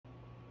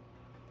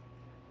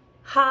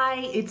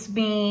Hi, it's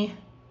me,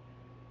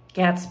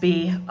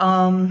 Gatsby.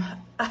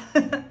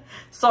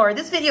 Sorry,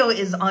 this video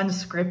is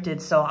unscripted,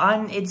 so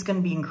it's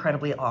gonna be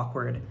incredibly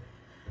awkward.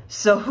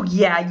 So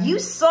yeah, you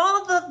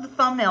saw the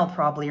thumbnail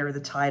probably, or the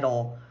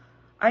title.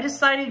 I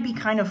decided it'd be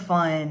kind of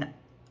fun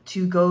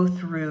to go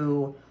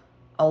through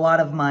a lot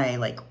of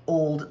my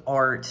old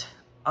art.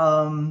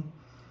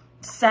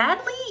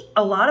 Sadly,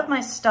 a lot of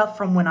my stuff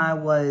from when I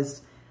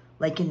was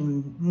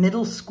in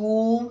middle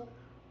school,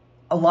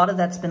 a lot of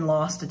that's been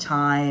lost to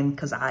time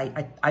because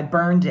I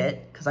burned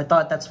it because I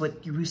thought that's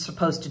what you were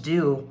supposed to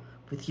do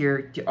with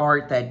your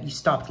art that you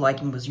stopped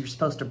liking, was you're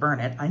supposed to burn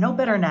it. I know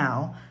better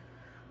now.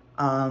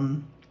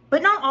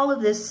 But not all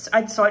of this.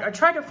 So I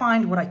tried to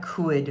find what I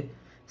could.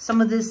 Some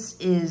of this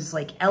is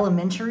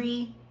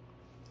elementary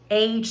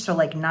age, so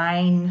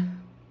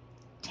 9,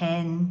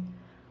 10.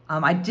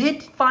 I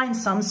did find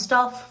some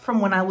stuff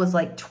from when I was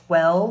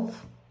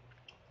 12.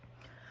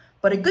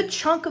 But a good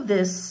chunk of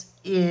this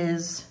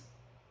is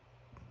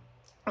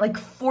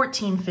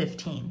 14,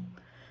 15.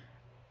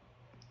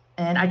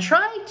 And I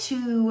tried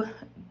to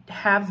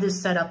have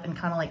this set up in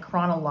kind of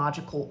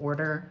chronological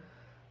order,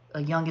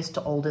 youngest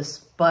to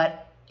oldest,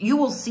 but you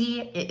will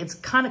see it's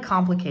kind of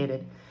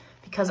complicated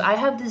because I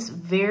have this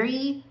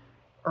very,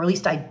 or at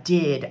least I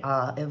did,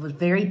 it was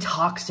very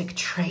toxic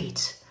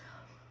trait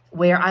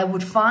where I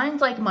would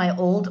find my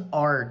old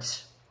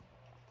art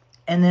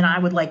and then I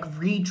would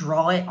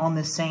redraw it on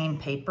the same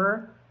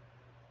paper.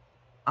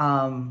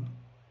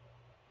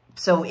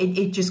 So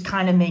it just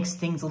kind of makes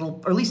things a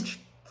little, or at least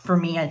for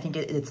me, I think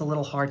it's a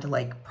little hard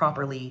to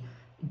properly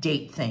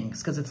date things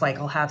because it's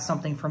I'll have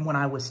something from when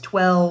I was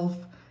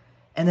 12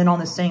 and then on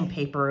the same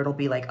paper, it'll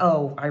be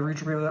oh, I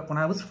redrew it when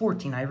I was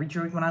 14. I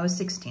redrew it when I was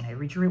 16. I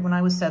redrew it when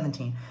I was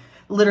 17.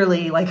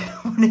 Literally one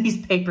of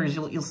these papers,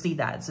 you'll see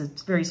that. It's a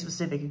very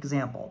specific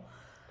example.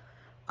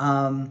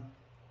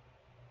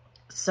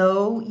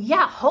 So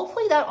yeah,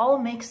 hopefully that all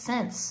makes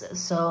sense.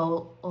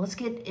 So let's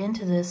get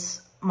into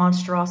this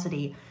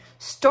monstrosity.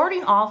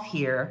 Starting off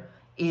here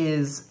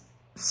is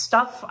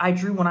stuff I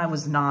drew when I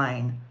was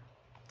 9,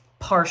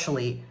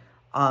 partially.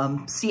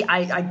 See,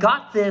 I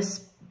got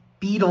this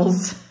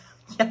Beatles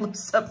Yellow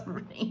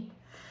Submarine,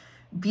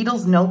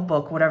 Beatles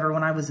notebook, whatever,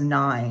 when I was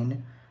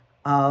 9.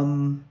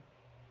 And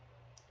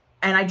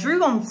I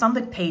drew on some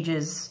of the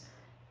pages.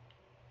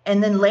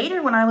 And then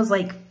later when I was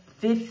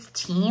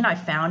 15, I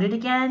found it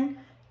again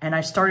and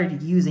I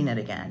started using it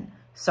again.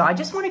 So I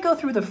just want to go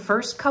through the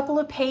first couple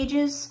of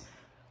pages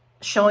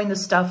showing the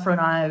stuff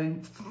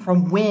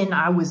from when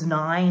I was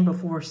 9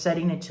 before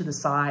setting it to the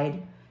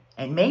side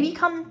and maybe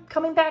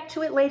coming back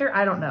to it later.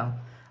 I don't know.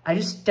 I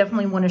just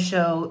definitely want to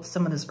show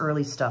some of this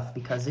early stuff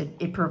because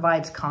it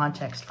provides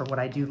context for what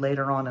I do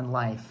later on in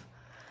life.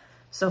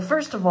 So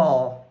first of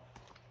all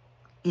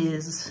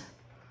is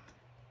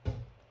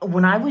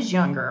when I was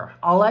younger,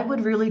 all I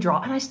would really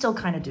draw, and I still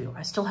kind of do,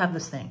 I still have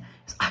this thing,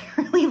 is I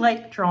really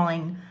like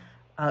drawing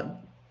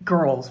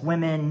girls,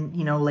 women,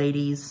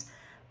 ladies.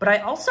 But I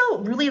also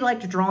really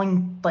liked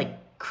drawing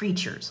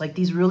creatures,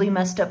 these really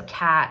messed up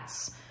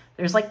cats.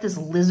 There's this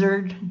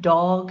lizard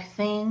dog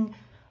thing.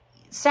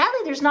 Sadly,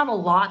 there's not a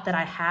lot that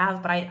I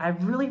have, but I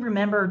really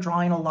remember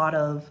drawing a lot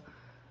of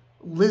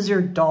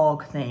lizard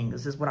dog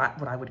things is what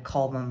I would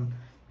call them.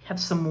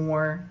 Have some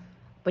more.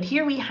 But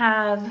here we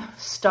have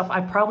stuff I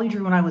probably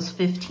drew when I was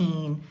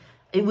 15.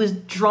 It was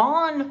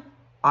drawn,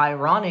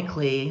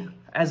 ironically,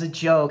 as a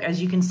joke.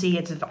 As you can see,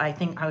 I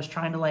think I was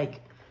trying to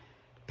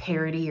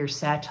parody or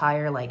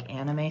satire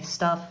anime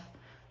stuff.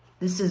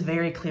 This is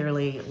very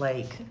clearly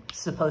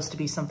supposed to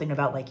be something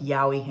about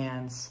yaoi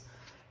hands.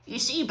 You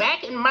see,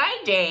 back in my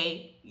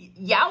day,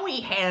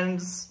 yaoi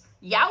hands,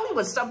 yaoi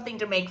was something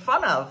to make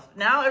fun of.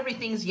 Now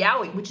everything's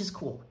yaoi, which is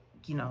cool.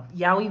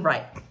 Yaoi,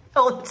 right.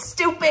 Oh, it's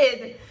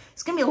stupid.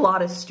 It's gonna be a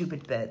lot of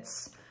stupid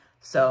bits.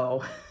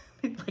 So,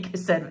 like I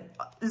said,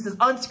 this is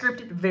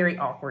unscripted, very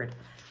awkward.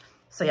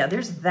 So yeah,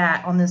 there's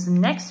that. On this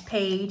next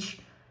page,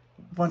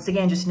 once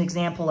again, just an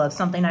example of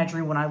something I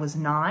drew when I was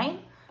 9.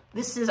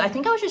 This is, I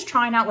think I was just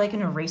trying out an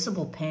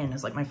erasable pen.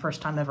 It's my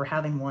first time ever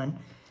having one.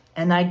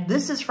 And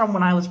this is from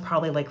when I was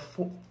probably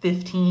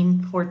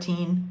 15,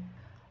 14,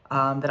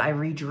 that I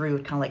redrew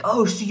it, kind of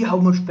oh, see how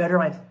much better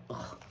I've,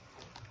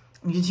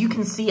 as you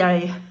can see,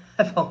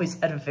 I've always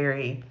had a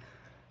very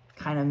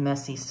kind of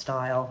messy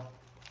style.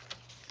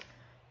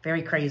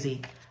 Very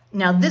crazy.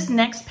 Now, this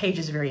next page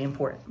is very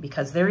important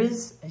because there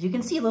is, as you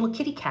can see, a little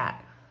kitty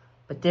cat,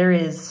 but there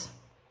is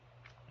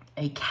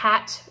a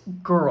cat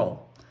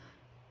girl.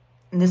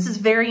 And this is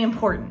very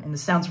important, and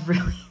this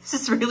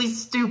is really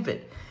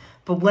stupid.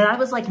 But when I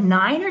was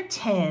 9 or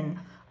 10,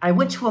 I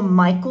went to a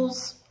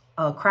Michael's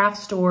craft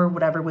store,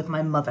 whatever, with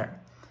my mother.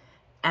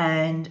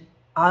 And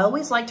I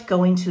always liked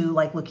going to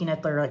looking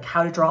at their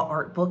how to draw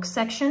art book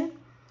section.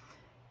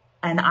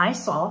 And I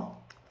saw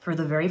for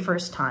the very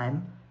first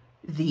time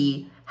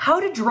the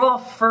how to draw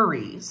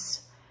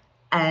furries.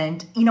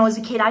 And, as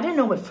a kid, I didn't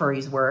know what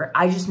furries were.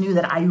 I just knew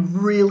that I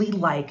really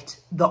liked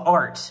the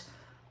art,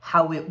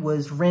 how it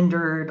was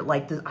rendered.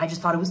 I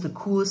just thought it was the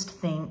coolest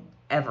thing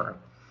ever.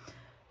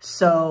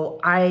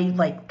 So I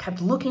like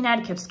kept looking at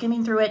it, kept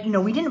skimming through it. You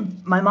know,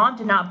 my mom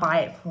did not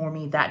buy it for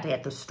me that day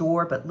at the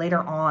store, but later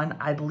on,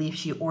 I believe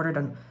she ordered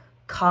a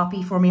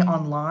copy for me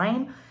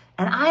online.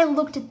 And I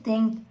looked at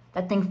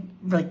that thing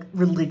like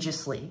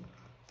religiously,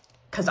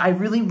 because I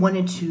really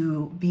wanted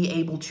to be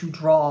able to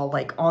draw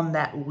like on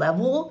that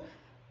level.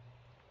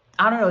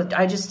 I don't know,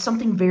 I just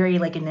something very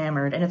like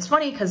enamored. And it's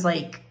funny because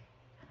like,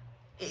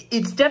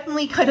 it's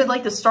definitely kind of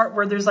like the start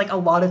where there's like a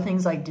lot of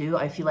things I do.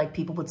 I feel like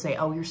people would say,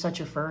 oh, you're such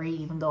a furry,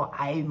 even though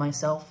I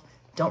myself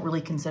don't really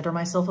consider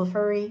myself a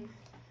furry.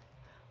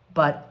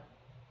 But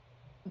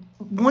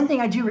one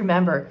thing I do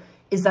remember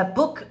is that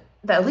book,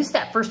 at least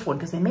that first one,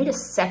 because they made a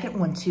second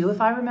one too,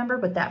 if I remember.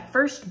 But that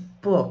first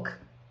book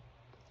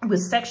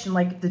was sectioned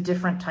like the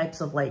different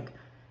types of like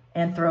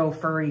anthro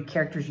furry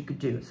characters you could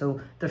do.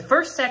 So the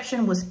first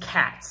section was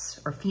cats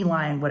or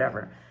feline,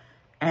 whatever.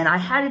 And I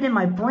had it in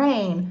my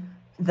brain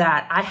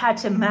that I had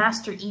to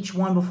master each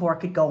one before I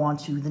could go on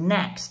to the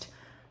next.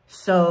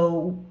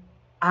 So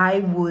I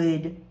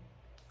would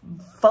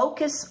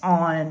focus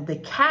on the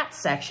cat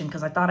section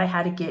because I thought I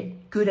had to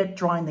get good at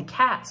drawing the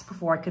cats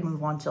before I could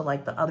move on to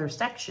like the other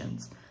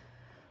sections.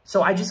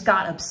 So I just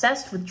got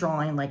obsessed with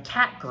drawing like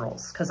cat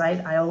girls because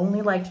I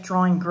only liked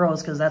drawing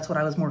girls because that's what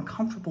I was more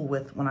comfortable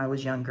with when I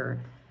was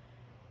younger.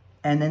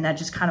 And then that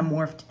just kind of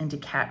morphed into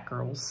cat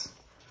girls.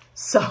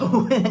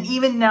 So, and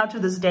even now to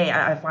this day,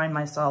 I find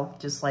myself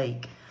just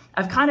like,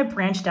 I've kind of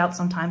branched out.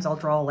 Sometimes I'll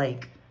draw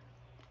like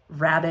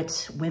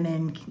rabbit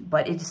women,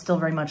 but it's still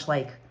very much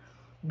like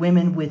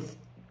women with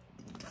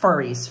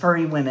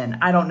furry women.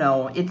 I don't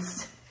know.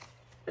 It's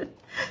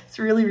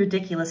really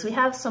ridiculous. We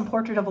have some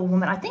portrait of a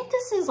woman. I think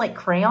this is like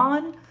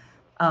crayon.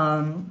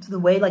 The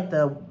way like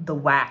the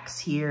wax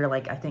here,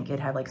 like I think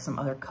it had like some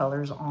other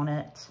colors on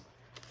it.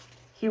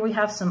 Here we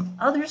have some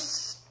other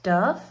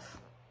stuff.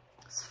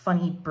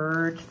 Funny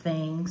bird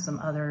thing, some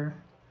other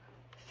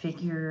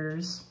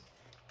figures.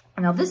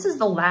 Now this is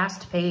the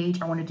last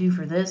page I want to do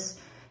for this,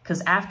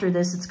 because after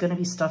this it's going to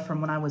be stuff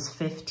from when I was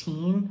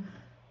 15.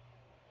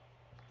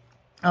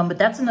 But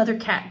that's another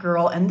cat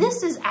girl, and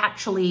this is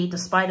actually,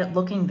 despite it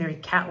looking very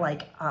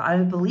cat-like, I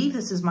believe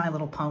this is My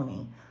Little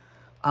Pony.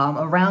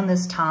 Around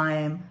this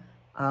time,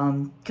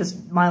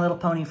 because My Little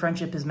Pony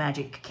Friendship is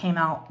Magic came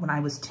out when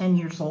I was 10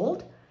 years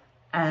old.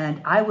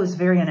 And I was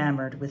very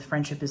enamored with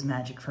Friendship is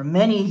Magic for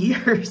many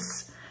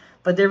years.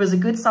 But there was a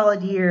good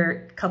solid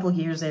year, a couple of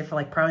years there for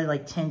like probably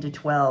like 10 to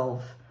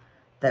 12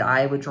 that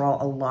I would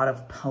draw a lot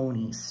of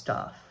pony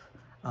stuff.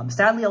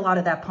 Sadly, a lot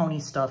of that pony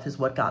stuff is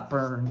what got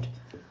burned,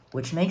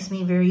 which makes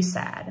me very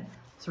sad.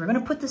 So we're going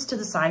to put this to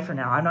the side for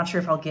now. I'm not sure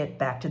if I'll get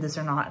back to this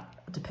or not.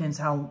 It depends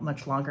how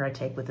much longer I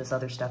take with this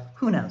other stuff.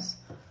 Who knows?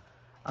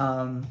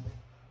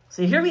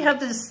 So here we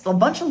have a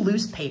bunch of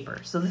loose paper.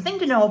 So the thing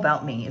to know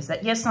about me is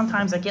that, yes,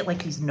 sometimes I get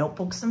like these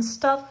notebooks and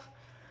stuff,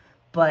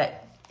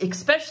 but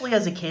especially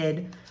as a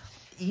kid,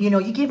 you know,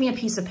 you give me a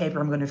piece of paper,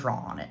 I'm going to draw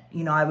on it.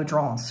 You know, I would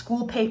draw on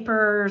school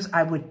papers.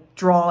 I would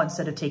draw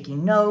instead of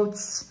taking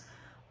notes.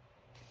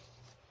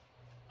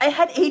 I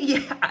had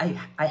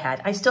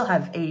I still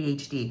have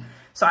ADHD.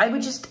 So I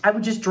would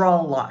just draw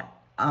a lot.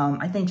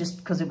 I think just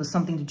because it was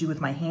something to do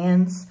with my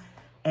hands,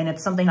 and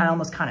it's something I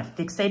almost kind of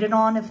fixated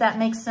on, if that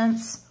makes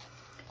sense.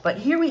 But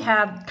here we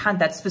have kind of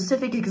that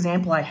specific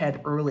example I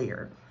had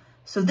earlier.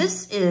 So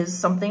this is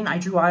something I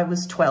drew when I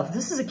was 12.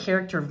 This is a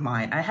character of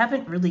mine. I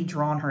haven't really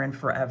drawn her in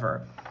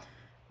forever,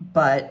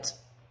 but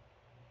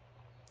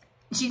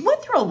she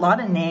went through a lot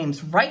of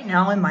names. Right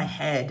now in my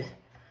head,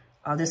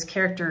 this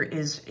character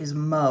is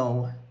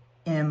Mo,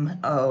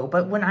 M-O.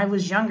 But when I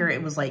was younger,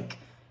 it was like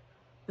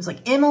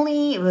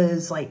Emily. It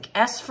was like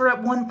Esther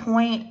at one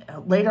point.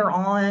 Later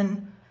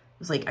on, it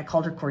was like, I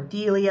called her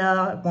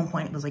Cordelia. At one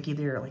point, it was like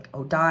either like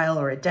Odile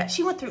or Adette.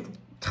 She went through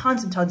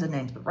tons and tons of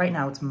names, but right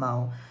now it's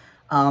Mo.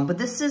 But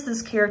this is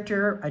this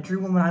character. I drew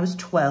one when I was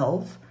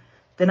 12.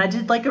 Then I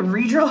did like a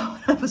redraw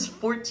when I was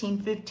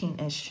 14,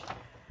 15-ish.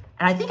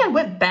 And I think I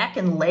went back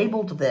and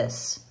labeled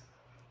this,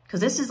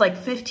 because this is like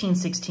 15,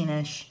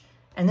 16-ish.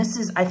 And this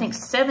is, I think,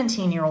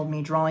 17-year-old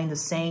me drawing the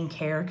same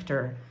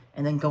character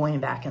and then going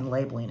back and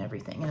labeling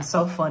everything. And it's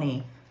so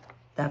funny,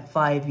 that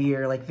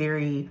 5-year, like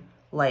very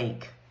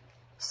like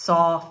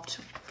soft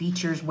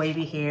features,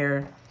 wavy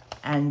hair.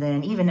 And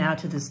then even now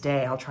to this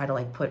day, I'll try to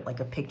like put like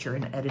a picture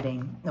in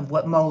editing of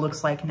what Mo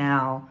looks like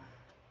now.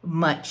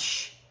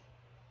 Much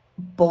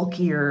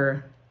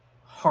bulkier,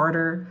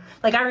 harder.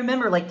 Like I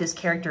remember like this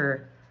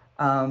character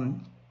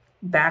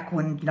back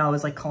when, you know, I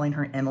was like calling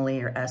her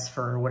Emily or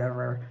Esther or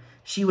whatever.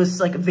 She was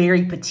like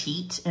very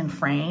petite in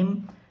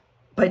frame.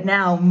 But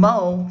now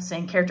Mo,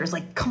 same character, is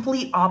like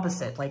complete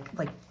opposite. Like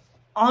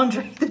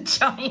Andre the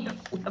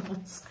Giant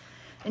levels.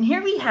 And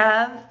here we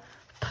have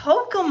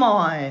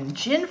Pokemon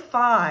Gen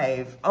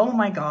 5. Oh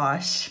my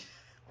gosh.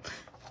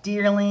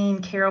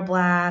 Deerling,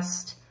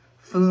 Carablast,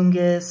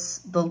 Fungus,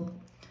 the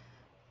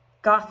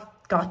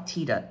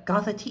Gothita,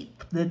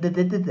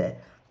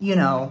 you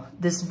know,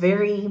 this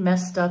very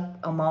messed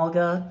up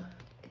Amalga.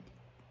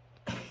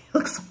 It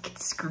looks like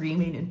it's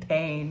screaming in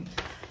pain.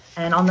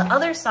 And on the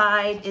other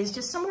side is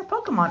just some more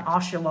Pokemon.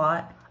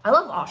 Oshawott. I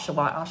love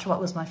Oshawott. Oshawott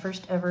was my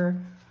first ever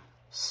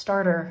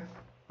starter.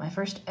 My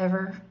first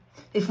ever,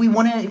 if we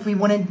want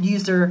to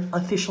use their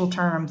official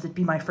terms, it'd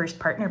be my first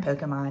partner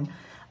Pokemon.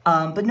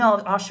 But no,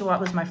 Oshawott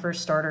was my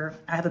first starter.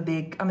 I'm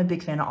a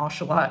big fan of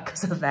Oshawott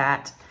because of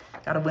that.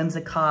 Got a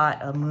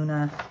Whimsicott, a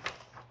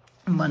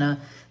Munna.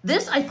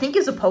 This, I think,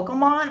 is a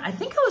Pokemon. I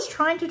think I was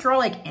trying to draw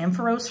like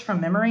Ampharos from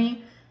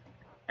memory,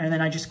 and then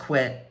I just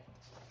quit.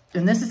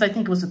 And this is, I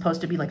think it was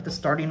supposed to be like the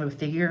starting of a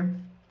figure.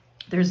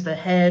 There's the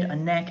head, a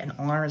neck, and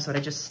arms, but I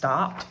just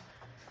stopped.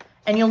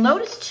 And you'll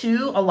notice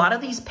too, a lot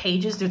of these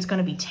pages, it's going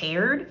to be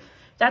teared.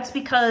 That's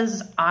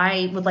because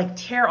I would like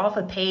tear off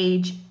a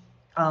page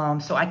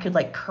so I could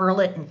like curl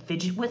it and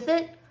fidget with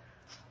it.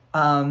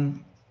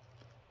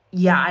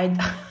 Yeah,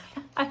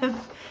 I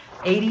have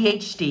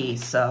ADHD,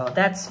 so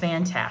that's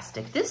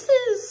fantastic. This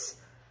is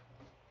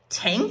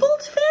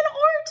Tangled fan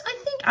art, I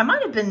think. I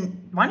might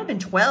have been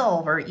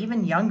 12 or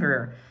even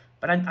younger,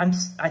 but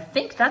I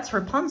think that's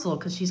Rapunzel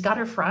because she's got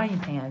her frying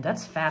pan.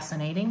 That's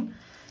fascinating.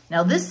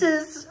 Now this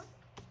is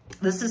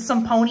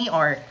some pony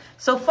art.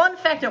 So fun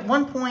fact, at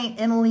one point,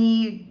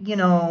 Emily, you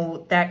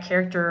know, that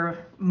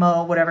character,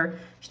 Mo, whatever,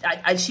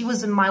 she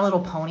was in My Little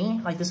Pony.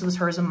 Like this was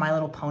hers in My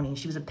Little Pony.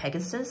 She was a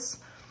Pegasus.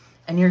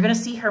 And you're going to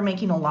see her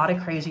making a lot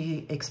of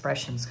crazy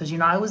expressions. Because, you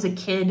know, I was a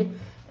kid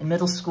in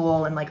middle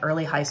school and like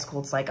early high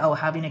school. It's like, oh,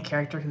 having a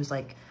character who's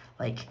like,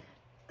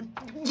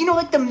 you know,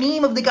 like the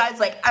meme of the guy's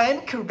like,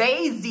 I'm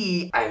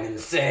crazy. I'm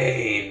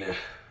insane.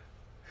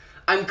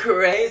 I'm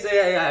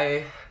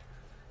crazy.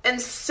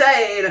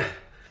 Insane.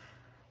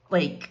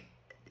 Like,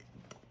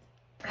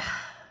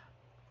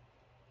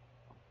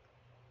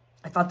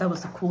 I thought that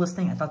was the coolest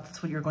thing. I thought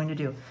that's what you were going to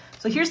do.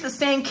 So here's the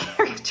same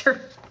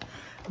character,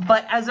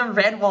 but as a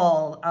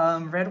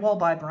Redwall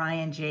by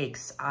Brian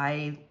Jakes.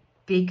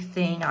 Big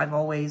thing I've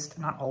always,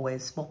 not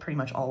always, well, pretty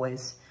much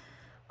always,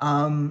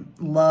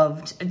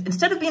 loved.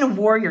 Instead of being a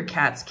Warrior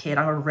Cats kid,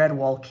 I'm a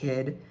Redwall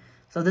kid.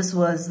 So this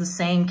was the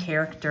same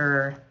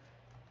character,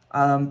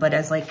 but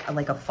as like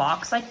a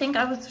fox, I think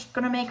I was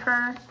going to make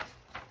her.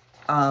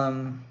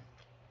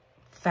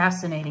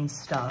 Fascinating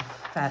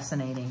stuff.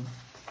 Fascinating.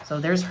 So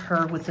there's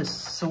her with a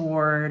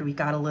sword. We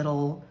got a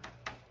little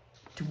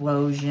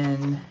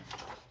Duosian.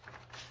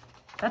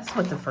 That's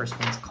what the first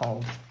one's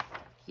called.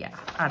 Yeah,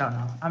 I don't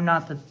know.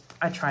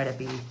 I try to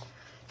be.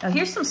 Now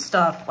here's some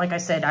stuff. Like I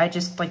said, I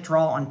just like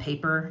draw on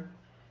paper.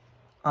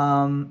 A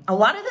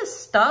lot of this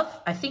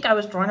stuff, I think I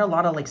was drawing a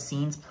lot of like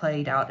scenes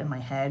played out in my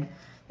head.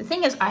 The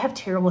thing is, I have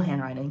terrible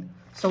handwriting.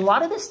 So a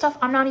lot of this stuff,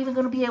 I'm not even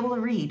going to be able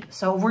to read.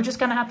 So we're just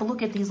going to have to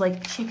look at these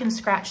like chicken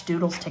scratch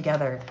doodles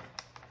together.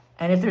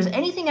 And if there's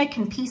anything I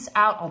can piece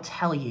out, I'll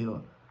tell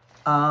you.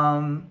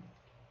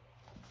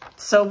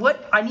 So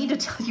what I need to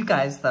tell you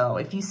guys though,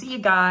 if you see a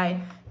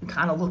guy who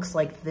kind of looks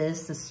like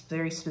this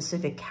very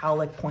specific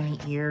cowlick pointy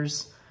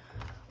ears,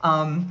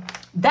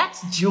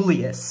 that's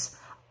Julius.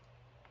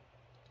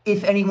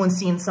 If anyone's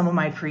seen some of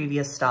my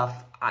previous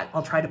stuff,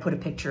 I'll try to put a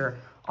picture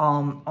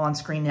on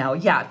screen now.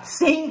 Yeah,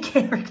 same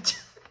character.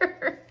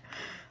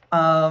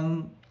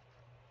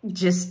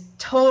 Just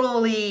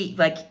totally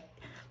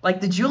like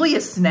the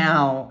Julius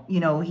now, you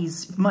know,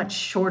 he's much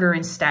shorter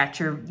in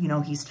stature, you know,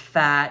 he's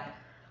fat,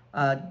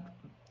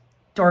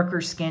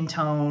 darker skin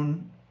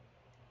tone.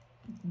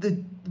 The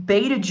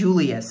beta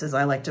Julius, as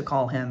I like to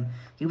call him,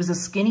 he was a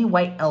skinny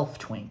white elf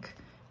twink.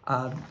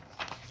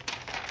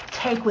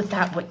 Take with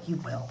that what you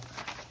will.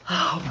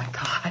 Oh my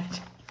God.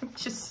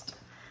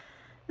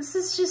 This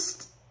is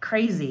just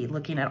crazy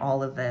looking at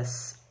all of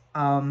this.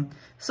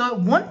 So at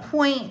one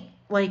point,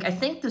 like, I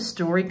think the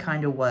story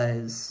kind of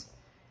was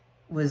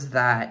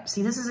that,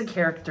 see, this is a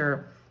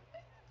character,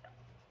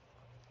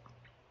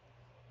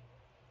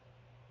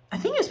 I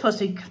think I was supposed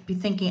to be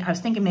thinking, I was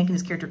thinking making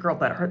this character girl,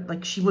 but her,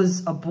 like, she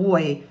was a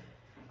boy.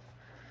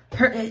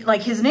 Her,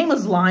 like, his name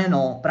was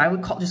Lionel, but I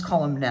would just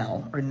call him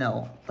Nell, or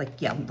No, like,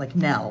 yeah, like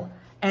Nell.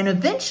 And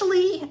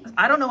eventually,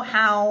 I don't know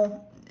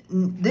how,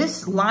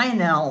 this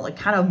Lionel like,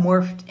 kind of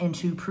morphed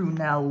into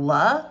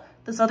Prunella,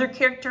 this other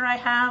character I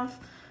have,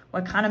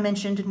 what I kind of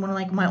mentioned in one of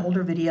like my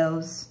older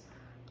videos.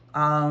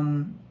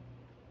 And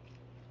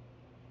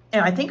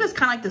I think it was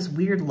kind of like this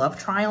weird love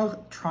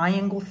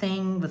triangle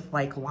thing with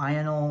like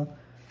Lionel,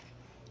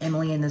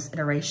 Emily in this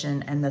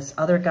iteration, and this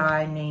other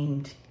guy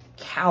named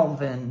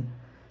Calvin.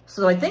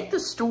 So I think the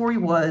story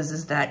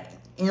is that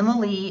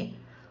Emily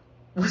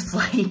was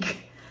like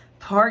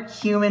part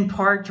human,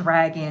 part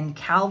dragon.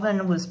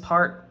 Calvin was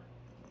part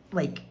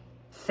like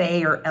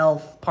fae or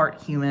elf,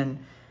 part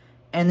human.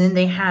 And then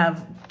they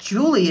have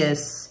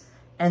Julius,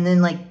 and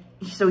then like,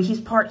 so he's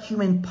part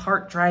human,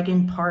 part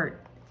dragon,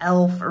 part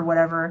elf or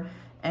whatever.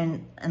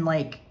 And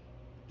like,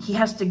 he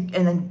has to,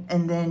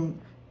 and then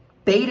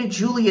beta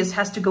Julius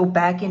has to go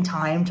back in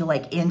time to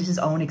like end his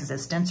own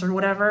existence or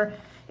whatever.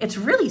 It's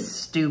really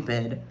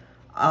stupid.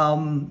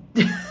 I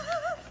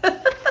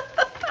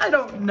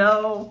don't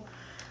know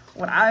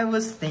what I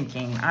was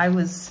thinking. It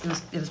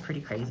was pretty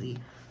crazy.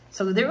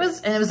 So there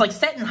was, and it was like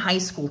set in high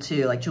school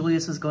too. Like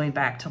Julius was going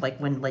back to like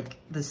when like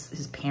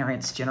his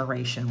parents'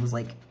 generation was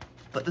like,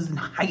 but was in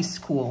high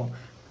school.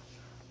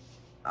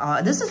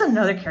 This is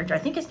another character. I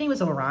think his name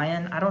was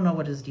Orion. I don't know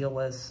what his deal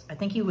was. I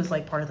think he was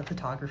like part of the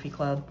photography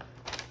club.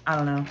 I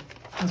don't know.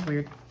 It was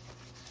weird.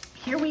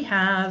 Here we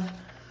have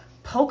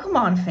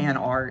Pokemon fan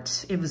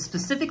art. It was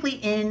specifically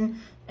in,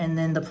 and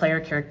then the player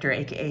character,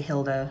 aka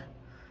Hilda.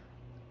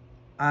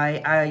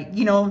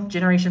 You know,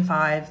 Generation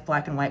 5,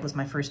 Black and White was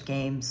my first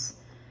games.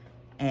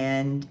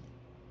 And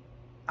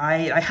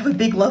I have a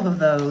big love of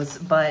those.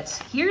 But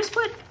here's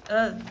what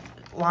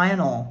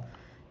Lionel,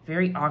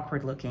 very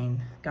awkward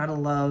looking. Gotta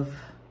love.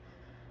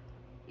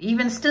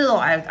 Even still,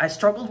 I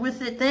struggled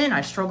with it then.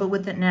 I struggle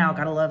with it now.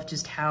 Gotta love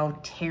just how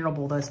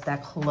terrible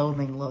that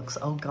clothing looks.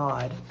 Oh,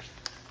 God.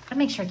 Gotta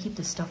make sure I keep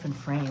this stuff in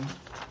frame.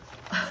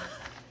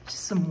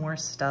 Just some more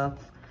stuff.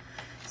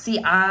 See,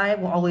 I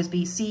will always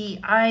be...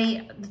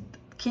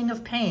 King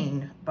of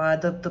Pain by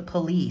the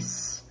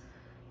Police.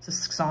 It's a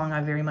song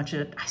I very much...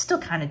 I still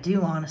kind of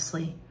do,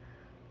 honestly.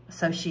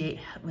 Associate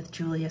with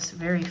Julius.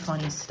 Very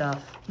funny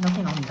stuff.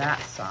 Nothing on that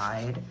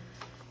side.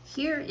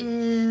 Here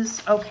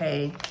is...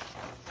 Okay.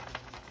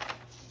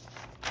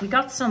 We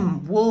got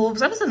some wolves.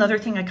 That was another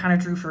thing I kind of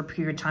drew for a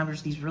period of time.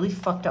 There's these really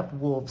fucked up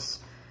wolves.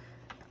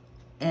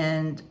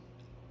 And...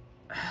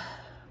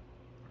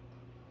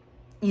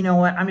 You know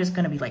what? I'm just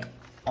going to be, like,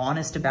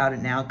 honest about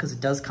it now because it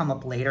does come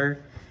up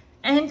later.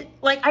 And,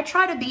 like, I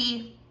try to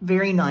be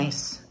very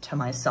nice to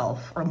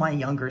myself or my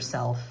younger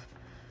self.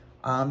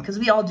 Because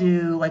we all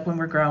do, like, when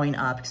we're growing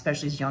up,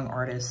 especially as young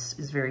artists,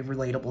 is very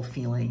relatable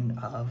feeling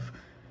of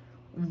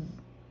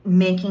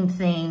making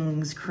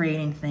things,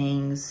 creating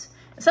things.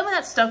 Some of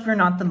that stuff we're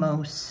not the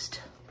most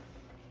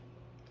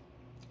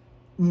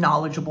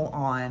knowledgeable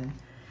on.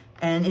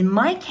 And in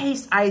my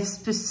case, I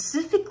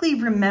specifically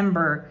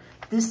remember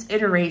this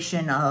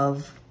iteration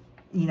of,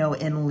 you know,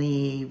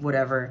 Emily,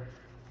 whatever,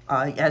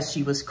 as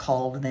she was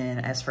called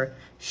then,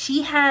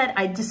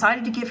 I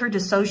decided to give her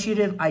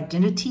dissociative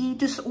identity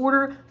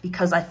disorder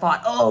because I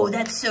thought, oh,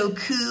 that's so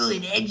cool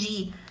and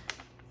edgy.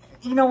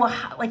 You know,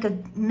 like a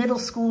middle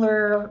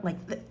schooler,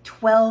 like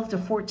 12 to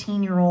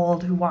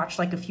 14-year-old who watched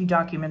like a few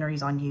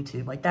documentaries on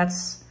YouTube. Like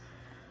that's,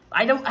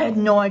 I had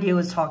no idea what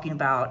I was talking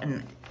about.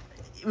 And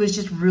it was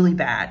just really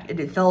bad.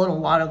 It fell in a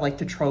lot of like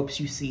the tropes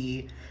you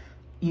see,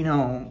 you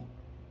know,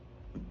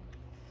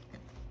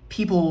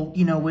 people,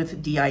 you know,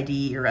 with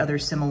DID or other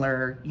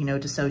similar, you know,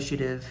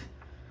 dissociative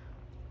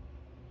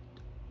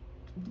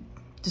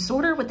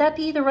disorder, would that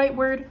be the right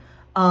word?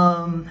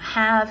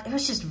 It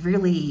was just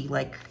really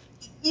like,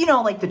 you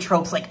know, like the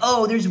tropes, like,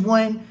 oh, there's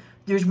one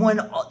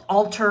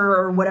alter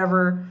or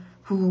whatever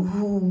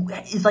who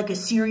is like a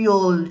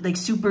serial, like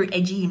super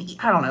edgy and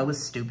I don't know, it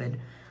was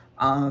stupid.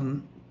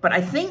 But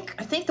I think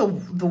the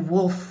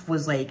wolf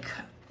was like,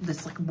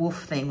 this like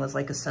wolf thing was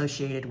like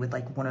associated with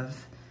like one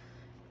of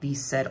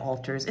these said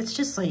alters. It's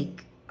just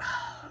like,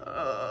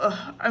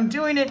 I'm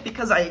doing it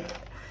because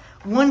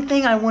one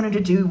thing I wanted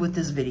to do with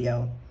this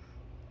video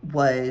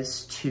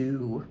was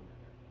to,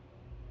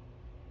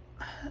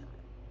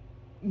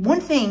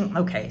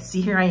 okay, see,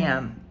 here I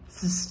am.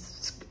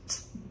 It's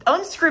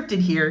unscripted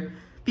here.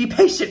 Be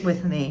patient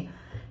with me.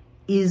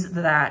 Is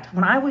that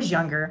when I was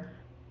younger,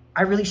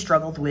 I really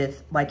struggled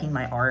with liking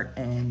my art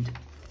and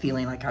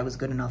feeling like I was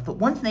good enough. But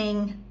one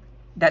thing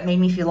that made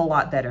me feel a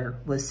lot better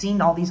was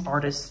seeing all these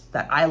artists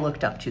that I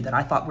looked up to, that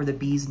I thought were the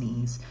bee's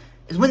knees,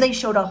 is when they would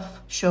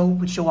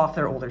show off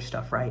their older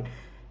stuff, right?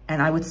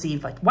 And I would see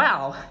like,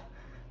 wow,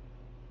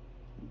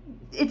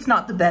 it's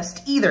not the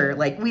best either.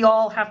 Like, we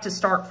all have to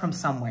start from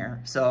somewhere.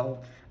 So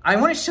I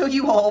want to show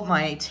you all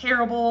my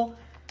terrible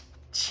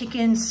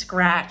chicken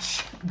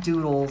scratch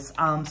doodles.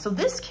 So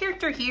this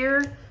character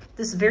here,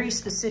 this very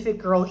specific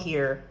girl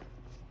here,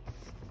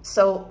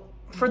 so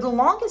for the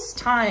longest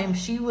time,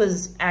 she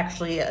was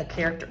actually a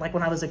character, like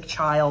when I was a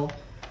child.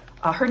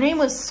 Her name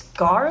was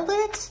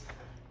Scarlet,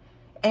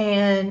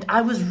 and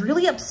I was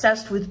really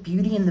obsessed with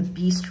Beauty and the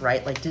Beast,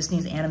 right? Like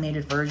Disney's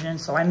animated version.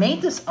 So I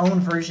made this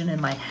own version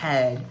in my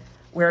head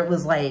where it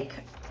was like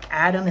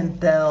Adam and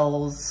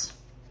Belle's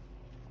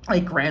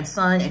like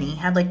grandson, and he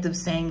had like the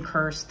same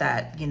curse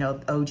that, you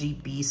know,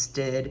 OG Beast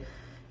did.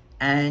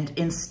 And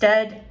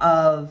instead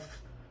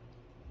of,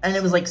 and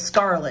it was like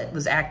Scarlet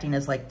was acting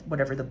as like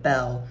whatever, the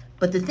Belle.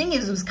 But the thing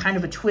is, it was kind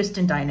of a twist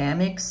in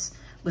dynamics,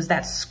 was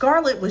that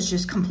Scarlet was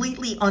just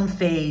completely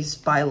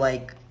unfazed by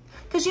like,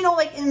 because, you know,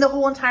 like in the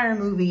whole entire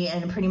movie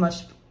and pretty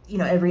much, you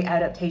know, every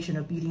adaptation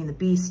of Beauty and the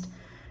Beast,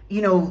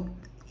 you know,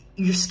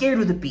 you're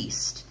scared of the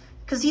Beast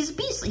because he's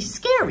beastly, he's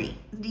scary,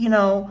 you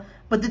know.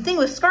 But the thing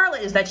with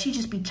Scarlet is that she'd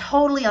just be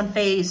totally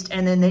unfazed,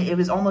 and then it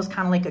was almost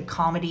kind of like a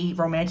comedy,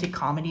 romantic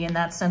comedy in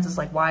that sense. It's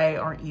like, why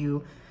aren't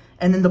you?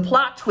 And then the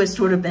plot twist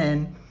would have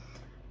been,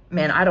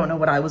 man, I don't know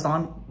what I was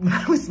on when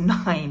I was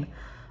 9.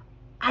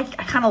 I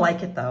kind of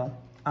like it though.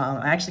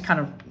 I actually kind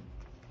of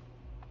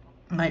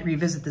might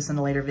revisit this in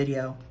a later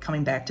video,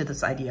 coming back to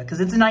this idea, because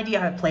it's an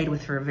idea I've played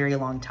with for a very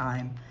long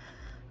time.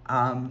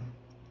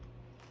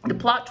 The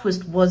plot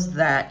twist was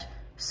that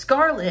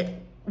Scarlet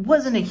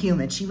wasn't a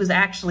human. She was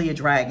actually a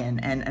dragon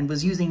and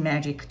was using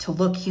magic to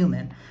look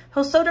human.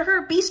 So to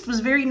her, Beast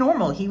was very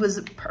normal. He was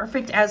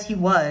perfect as he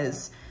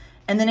was.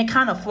 And then it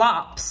kind of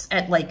flops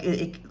at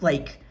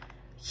like,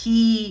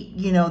 he,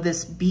 you know,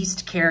 this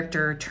beast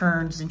character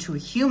turns into a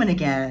human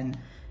again.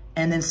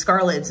 And then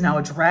Scarlet's now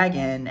a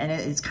dragon. And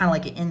it's kind of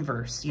like an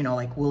inverse, you know,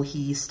 like, will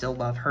he still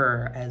love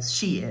her as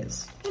she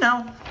is? You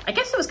know, I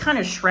guess it was kind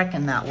of Shrek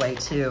in that way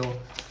too.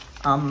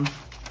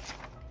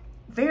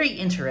 Very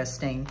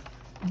interesting.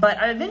 But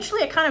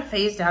eventually I kind of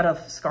phased out of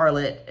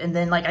Scarlet. And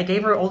then like I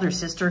gave her an older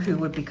sister who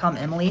would become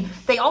Emily.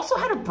 They also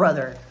had a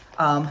brother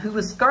who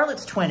was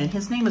Scarlet's twin, and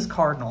his name is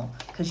Cardinal.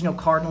 Because, you know,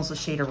 Cardinal's a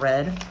shade of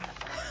red.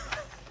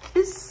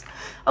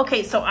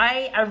 Okay, so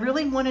I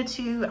really wanted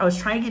to, I was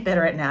trying to get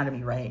better at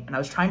anatomy, right? And I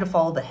was trying to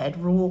follow the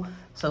head rule.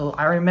 So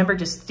I remember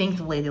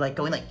distinctly like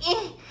going like,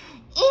 why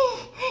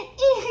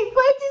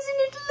doesn't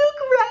it look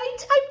right?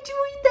 I'm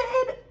doing the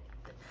head.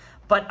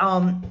 But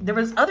there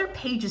was other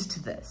pages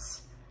to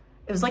this.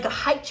 It was like a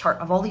height chart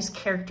of all these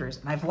characters,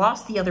 and I've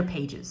lost the other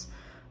pages.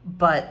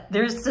 But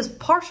there's this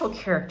partial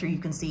character you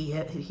can see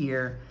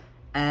here,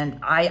 and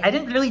I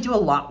didn't really do a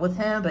lot with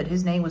him, but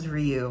his name was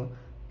Ryu,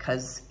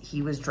 because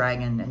he was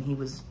dragon and he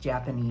was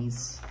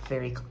Japanese,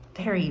 very,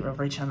 very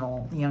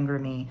original, younger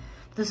me.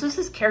 This was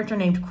this character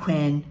named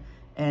Quinn,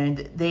 and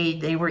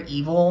they were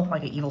evil,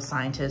 like an evil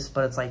scientist,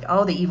 but it's like,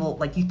 oh, the evil,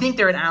 like you think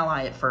they're an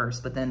ally at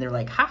first, but then they're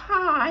like,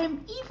 haha, I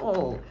am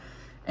evil.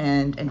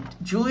 And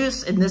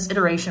Julius in this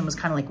iteration was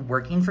kind of like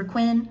working for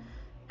Quinn,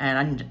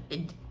 and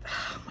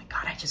oh my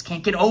God, I just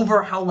can't get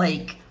over how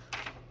like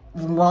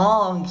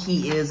long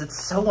he is.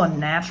 It's so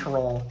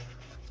unnatural.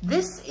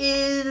 This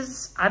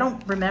is, I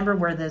don't remember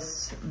where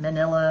this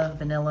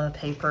vanilla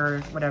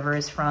paper, whatever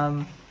is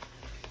from.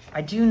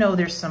 I do know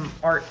there's some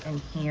art in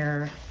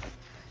here.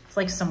 It's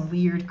like some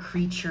weird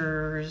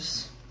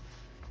creatures.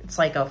 It's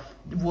like a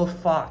Wolf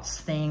Fox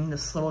thing.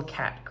 This little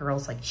cat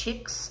girl's like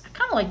chicks. I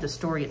kind of like the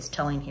story it's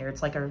telling here.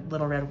 It's like a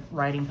Little Red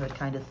Riding Hood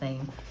kind of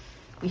thing.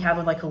 We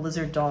have like a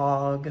lizard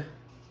dog.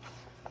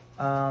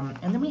 And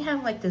then we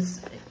have like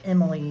this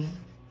Emily.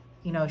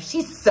 You know,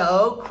 she's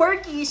so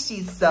quirky.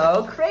 She's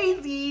so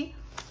crazy.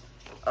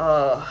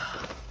 I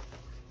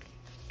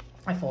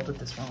folded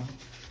this wrong.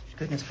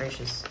 Goodness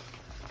gracious.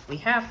 We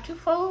have to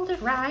fold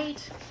it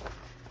right.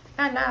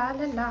 La la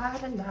la la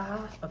la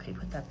la. Okay,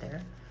 put that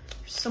there.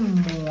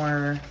 Some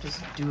more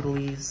just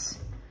doodlies.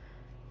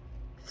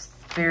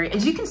 Very,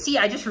 as you can see,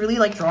 I just really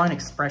like drawing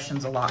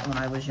expressions a lot when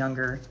I was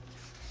younger.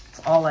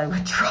 That's all I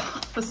would draw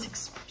was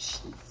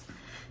expressions.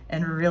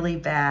 And really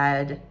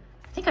bad.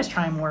 I think I was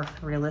trying more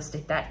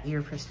realistic. That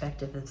ear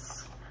perspective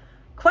is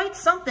quite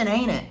something,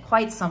 ain't it?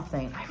 Quite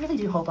something. I really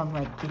do hope I'm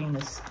like getting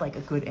this like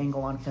a good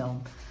angle on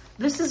film.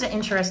 This is an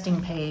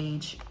interesting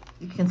page.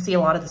 You can see a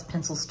lot of this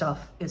pencil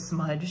stuff is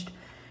smudged.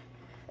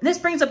 And this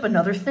brings up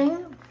another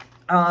thing.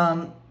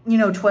 You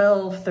know,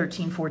 12,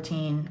 13,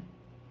 14,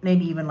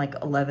 maybe even like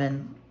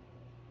 11,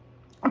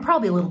 and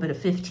probably a little bit of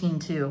 15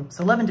 too.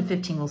 So 11 to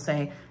 15 we'll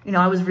say, you know,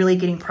 I was really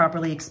getting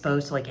properly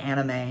exposed to like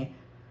anime,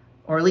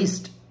 or at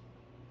least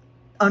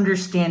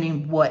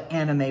understanding what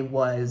anime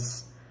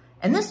was.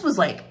 And this was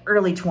like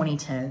early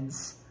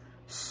 2010s.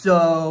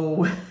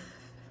 So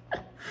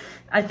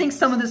I think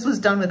some of this was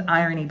done with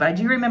irony, but I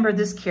do remember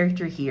this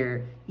character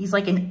here. He's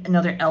like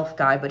another elf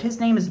guy, but his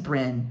name is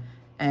Bryn,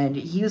 and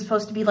he was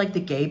supposed to be like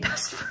the gay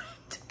best friend.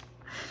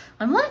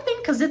 I'm laughing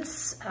because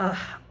it's, and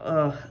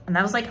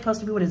that was like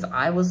supposed to be what his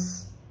eye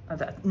was.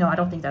 No, I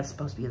don't think that's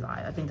supposed to be his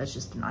eye. I think that's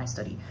just an eye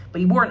study.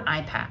 But he wore an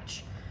eye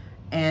patch.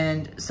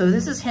 And so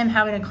this is him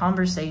having a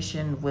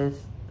conversation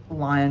with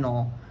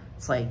Lionel.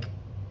 It's like,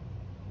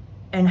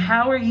 and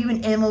how are you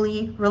and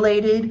Emily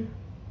related?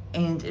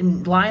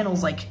 And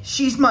Lionel's like,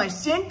 she's my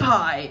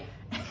senpai.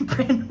 And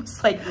Brandon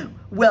was like,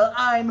 well,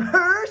 I'm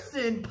her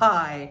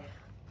senpai.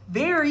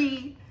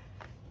 Very,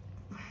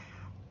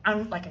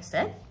 like I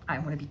said, I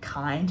want to be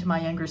kind to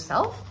my younger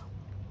self.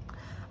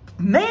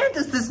 Man,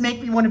 does this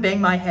make me want to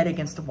bang my head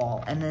against the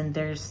wall. And then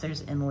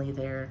there's Emily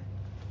there.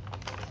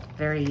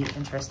 Very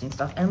interesting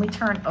stuff. And we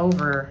turn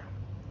over,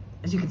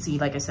 as you can see,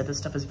 like I said, this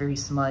stuff is very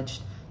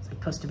smudged. It's like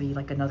supposed to be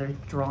like another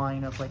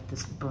drawing of like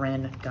this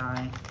Bren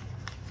guy.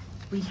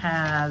 We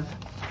have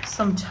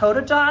some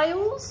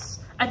Totodiles.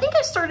 I think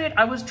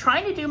I was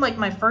trying to do like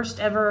my first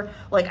ever,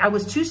 like I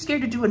was too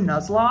scared to do a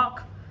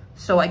Nuzlocke.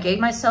 So I gave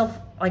myself,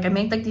 like I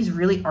made like these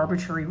really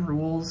arbitrary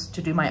rules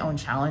to do my own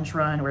challenge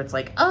run where it's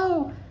like,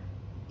 oh,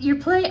 I'm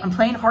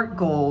playing Heart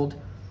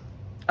Gold,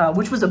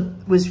 which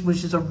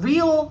is a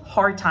real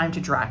hard time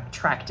to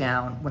track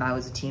down when I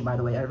was a teen, by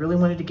the way. I really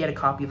wanted to get a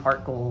copy of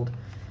Heart Gold,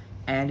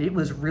 and it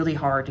was really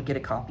hard to get a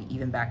copy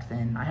even back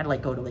then. I had to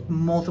like go to like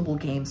multiple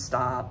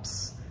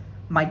GameStops.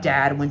 My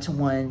dad went to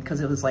one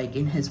because it was like,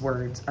 in his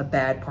words, a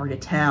bad part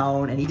of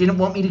town, and he didn't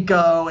want me to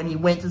go, and he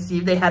went to see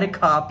if they had a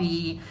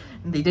copy,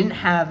 and they didn't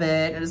have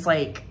it. It was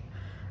like,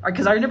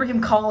 because I remember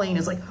him calling,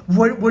 it's like,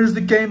 what is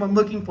the game I'm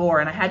looking for?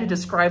 And I had to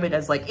describe it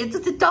as like, it's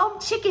a dumb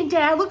chicken,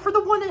 Dad. Look for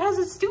the one that has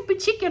a stupid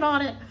chicken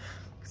on it.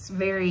 It's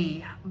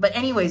very, but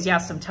anyways, yeah,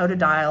 some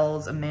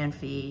Totodiles, a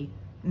Manphy.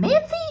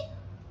 Manphy?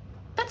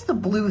 That's the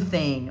blue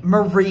thing.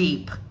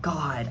 Mareep.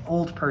 God,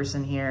 old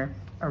person here.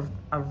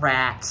 A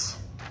rat.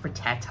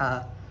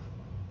 Rattata.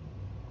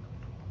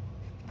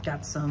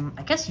 got some,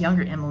 I guess,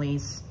 younger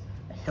Emily's,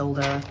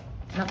 Hilda,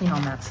 nothing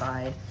on that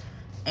side.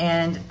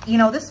 And, you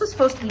know, this was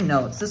supposed to be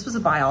notes. This was a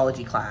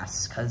biology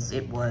class because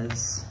it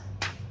was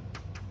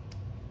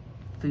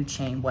food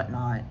chain,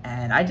 whatnot.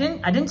 And I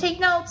didn't take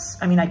notes.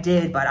 I mean, I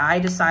did, but I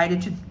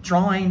decided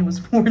drawing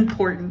was more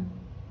important.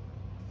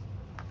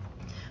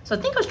 So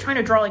I think I was trying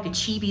to draw like a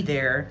chibi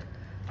there.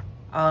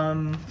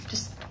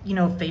 Just, you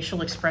know,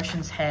 facial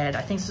expressions, head.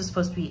 I think this is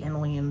supposed to be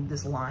Emily and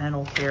this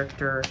Lionel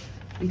character.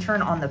 We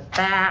turn on the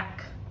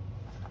back.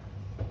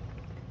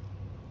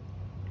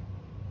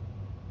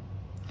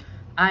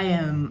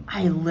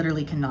 I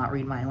literally cannot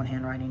read my own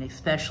handwriting,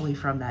 especially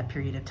from that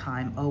period of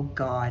time. Oh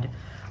God.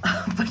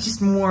 But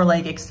just more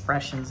like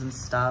expressions and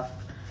stuff.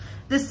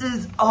 This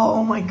is,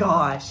 oh my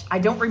gosh. I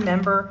don't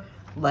remember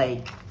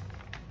like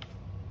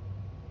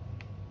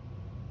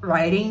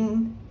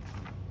writing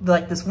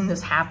like this when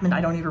this happened.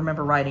 I don't even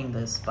remember writing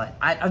this, but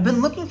I've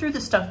been looking through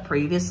this stuff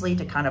previously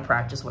to kind of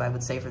practice what I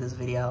would say for this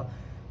video.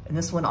 And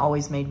this one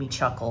always made me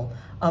chuckle.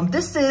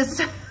 This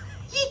is,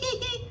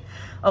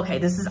 okay,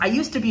 this is, I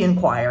used to be in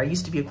choir. I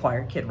used to be a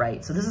choir kid,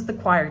 right? So this is the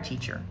choir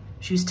teacher.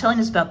 She was telling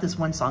us about this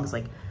one song. It's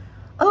like,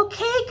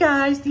 okay,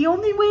 guys, the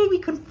only way we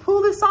can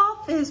pull this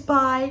off is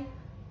by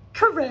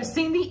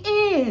caressing the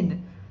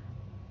N.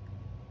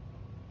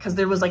 Because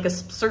there was like a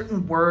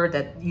certain word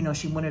that, you know,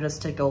 she wanted us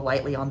to go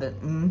lightly on the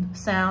N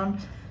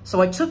sound.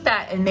 So I took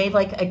that and made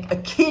like a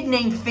kid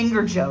named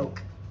Finger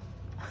joke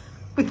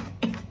with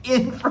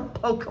N from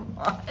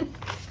Pokemon.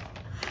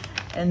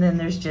 And then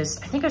there's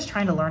just, I think I was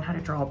trying to learn how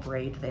to draw a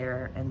braid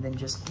there and then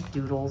just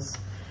doodles.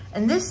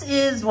 And this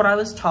is what I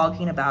was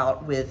talking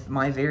about with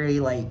my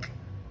very like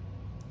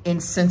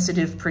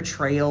insensitive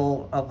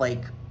portrayal of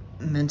like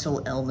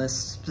mental illness,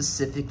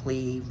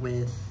 specifically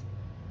with,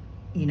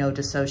 you know,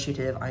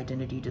 dissociative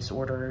identity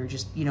disorder, or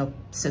just, you know,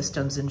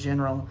 systems in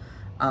general.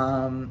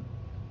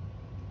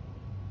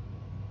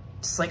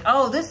 It's like,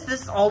 oh,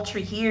 this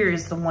ultra here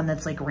is the one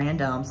that's like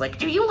random. It's like,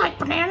 do you like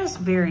bananas?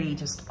 Very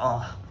just,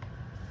 oh.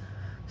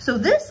 So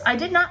this, I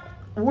did not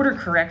order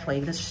correctly.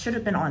 This should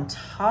have been on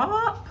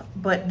top,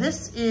 but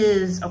this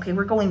is, okay,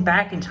 we're going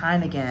back in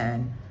time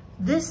again.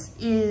 This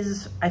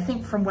is, I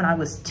think, from when I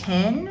was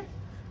 10.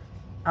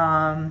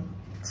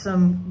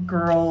 Some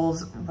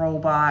girls,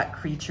 robot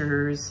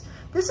creatures.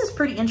 This is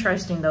pretty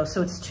interesting though.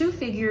 So it's two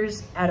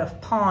figures at a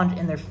pond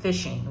and they're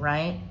fishing,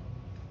 right?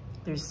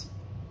 There's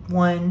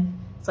one,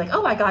 it's like,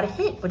 oh, I got a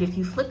hit. But if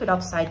you flip it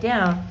upside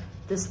down,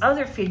 this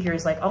other figure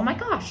is like, oh my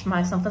gosh,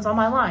 something's on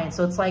my line.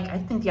 So it's like, I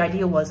think the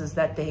idea is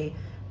that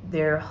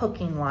their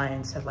hooking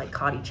lines have like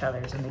caught each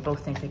other's and they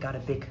both think they got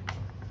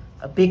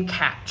a big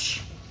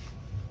catch.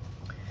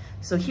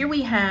 So here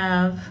we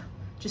have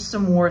just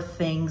some more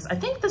things. I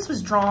think this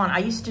was drawn, I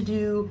used to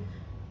do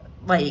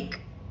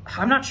like,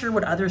 I'm not sure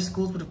what other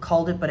schools would have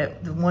called it,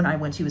 but the one I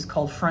went to was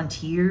called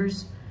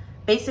Frontiers.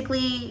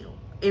 Basically,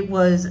 it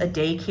was a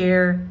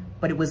daycare,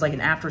 but it was like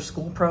an after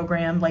school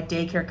program, like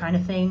daycare kind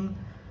of thing.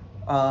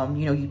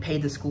 You know, you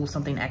paid the school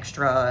something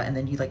extra and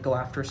then you like go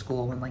after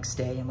school and like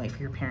stay and wait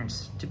for your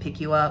parents to pick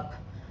you up.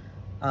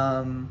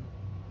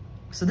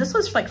 So this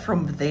was like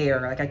from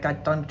there, like I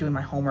got done doing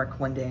my homework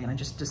one day and I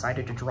just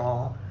decided to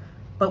draw.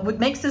 But what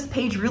makes this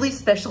page really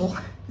special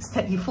is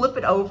that you flip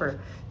it over.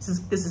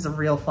 This is a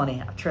real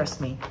funny, trust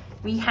me.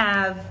 We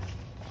have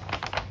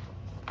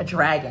a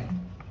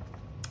dragon,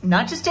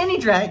 not just any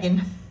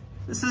dragon.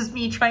 This is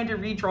me trying to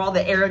redraw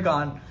the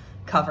Aragon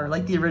cover,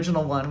 like the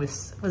original one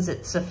with, was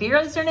it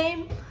Saphira is her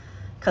name?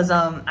 Because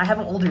I have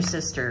an older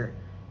sister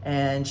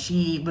and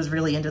she was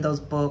really into those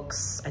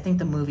books. I think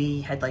the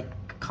movie had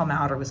like come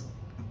out or was,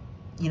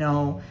 you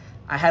know,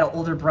 I had an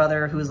older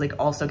brother who was like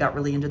also got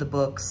really into the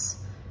books.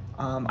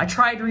 I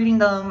tried reading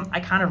them.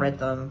 I kind of read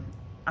them.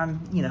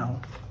 You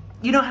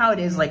know how it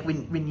is like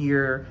when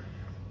you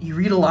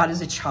read a lot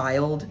as a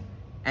child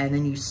and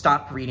then you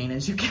stop reading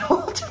as you get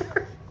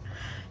older.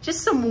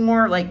 Just some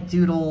more like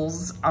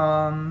doodles.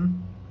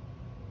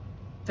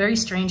 Very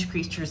strange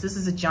creatures. This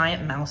is a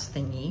giant mouse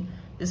thingy.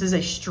 This is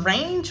a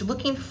strange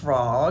looking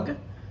frog.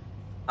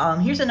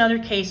 Here's another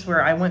case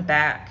where I went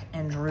back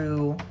and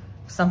drew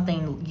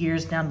something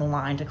years down the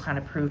line to kind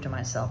of prove to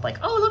myself like,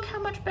 oh, look how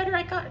much better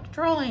I got at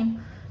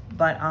drawing.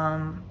 But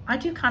I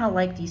do kind of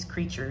like these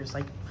creatures,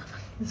 like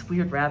this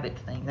weird rabbit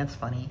thing. That's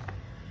funny.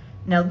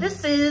 Now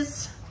this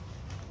is,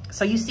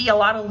 so you see a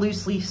lot of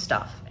loose leaf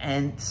stuff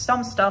and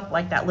some stuff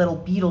like that little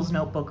Beatles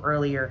notebook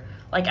earlier.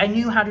 Like I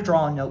knew how to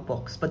draw in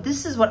notebooks, but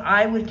this is what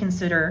I would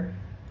consider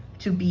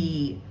to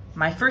be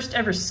my first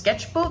ever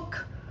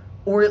sketchbook,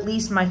 or at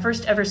least my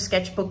first ever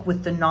sketchbook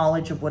with the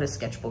knowledge of what a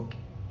sketchbook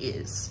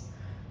is.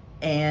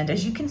 And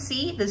as you can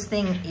see, this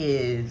thing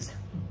is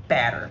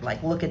battered.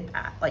 Like, look at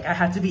that. Like I'm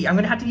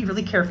gonna have to be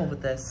really careful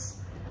with this.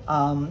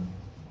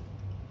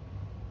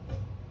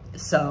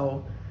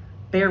 So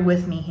bear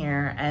with me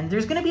here. And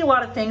there's gonna be a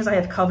lot of things I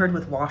have covered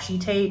with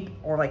washi tape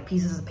or like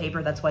pieces of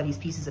paper. That's why these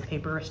pieces of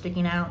paper are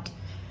sticking out,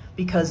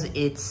 because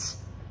it's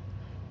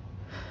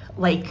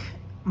like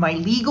my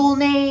legal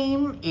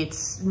name,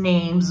 it's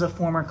names of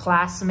former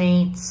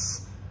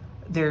classmates,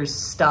 there's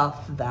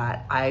stuff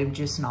that I'm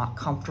just not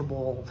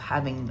comfortable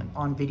having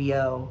on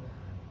video.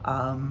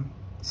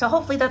 So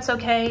hopefully that's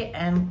okay.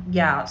 And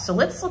yeah, so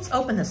let's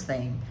open this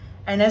thing.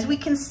 And as we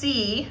can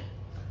see,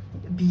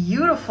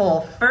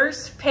 beautiful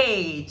first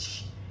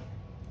page,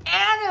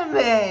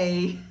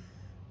 anime.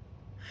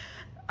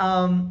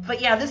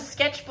 But yeah, this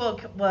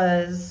sketchbook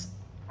was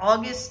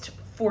August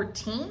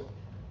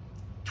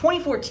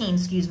 2014,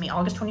 excuse me,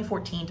 August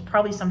 2014 to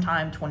probably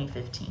sometime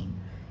 2015.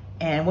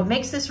 And what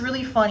makes this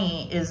really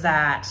funny is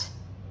that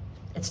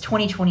it's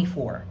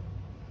 2024,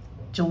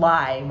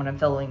 July, when I'm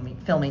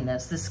filming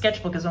this. This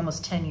sketchbook is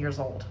almost 10 years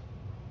old.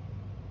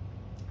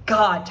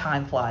 God,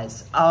 time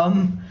flies.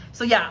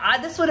 So yeah,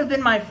 this would have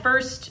been my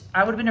first,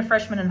 I would have been a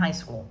freshman in high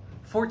school,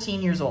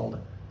 14 years old.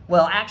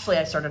 Well, actually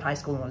I started high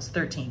school when I was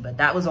 13, but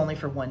that was only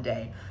for one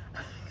day.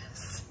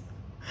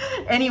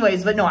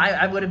 Anyways, but no,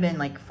 I would have been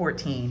like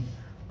 14.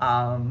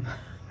 God.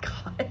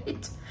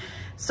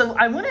 So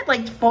I want to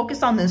like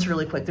focus on this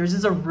really quick.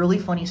 There's a really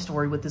funny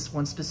story with this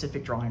one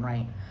specific drawing,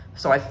 right?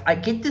 So I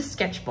get this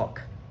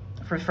sketchbook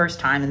for the first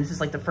time, and this is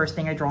like the first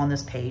thing I draw on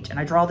this page, and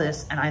I draw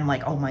this, and I'm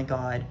like, oh my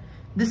God,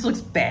 this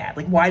looks bad.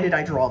 Like, why did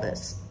I draw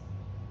this?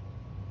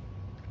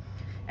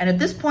 And at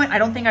this point, I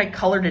don't think I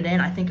colored it in.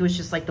 I think it was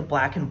just like the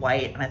black and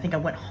white, and I think I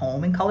went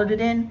home and colored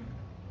it in.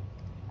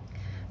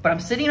 But I'm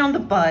sitting on the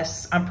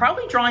bus. I'm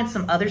probably drawing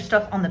some other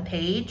stuff on the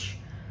page.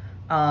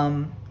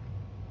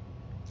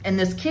 And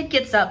this kid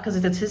gets up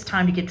because it's his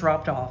time to get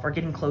dropped off, or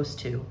getting close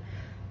to.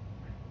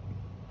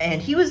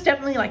 And he was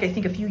definitely like, I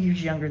think a few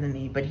years younger than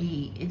me, but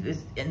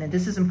and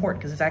this is important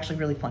because it's actually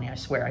really funny, I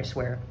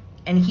swear.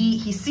 And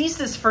he sees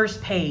this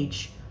first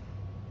page,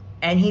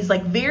 and he's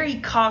like very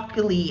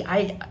cockily,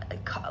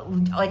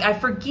 I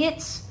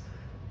forget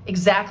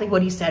exactly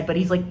what he said, but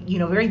he's like, you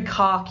know, very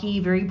cocky,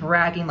 very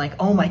bragging, like,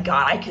 oh my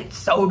God, I could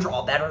so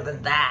draw better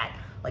than that.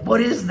 Like,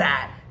 what is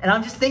that? And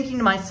I'm just thinking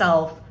to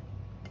myself,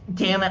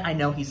 damn it, I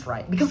know he's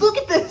right. Because look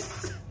at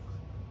this.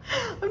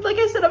 Like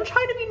I said, I'm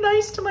trying to be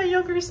nice to my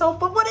younger self,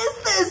 but what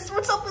is this?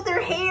 What's up with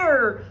their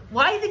hair?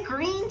 Why the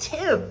green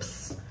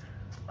tips?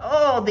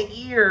 Oh, the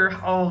ear.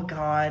 Oh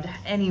God.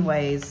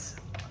 Anyways,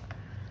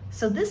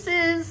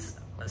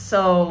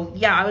 so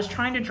yeah, I was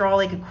trying to draw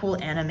like a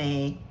cool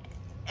anime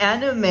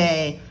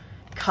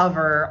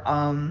cover.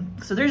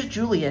 So there's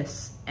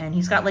Julius, and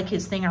he's got like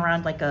his thing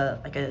around like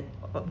a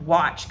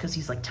watch, because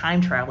he's like time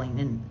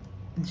traveling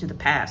into the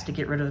past to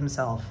get rid of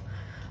himself.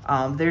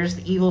 There's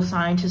the evil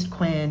scientist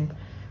Quinn.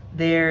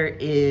 There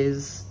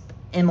is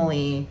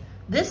Emily.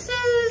 This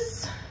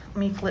is, let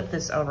me flip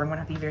this over. I'm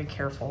gonna have to be very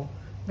careful.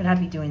 I'm gonna have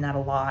to be doing that a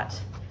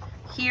lot.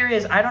 Here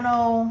is, I don't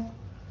know,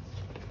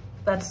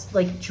 that's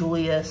like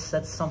Julius,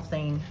 that's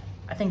something,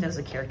 I think that's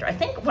a character. I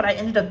think what I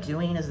ended up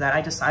doing is that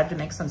I decided to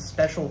make some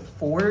special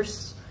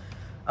force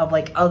of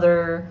like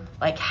other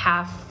like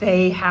half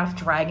fae, half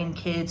dragon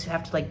kids who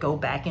have to like go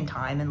back in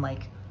time and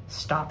like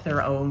stop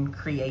their own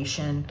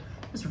creation.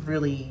 It's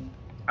really,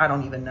 I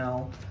don't even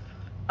know.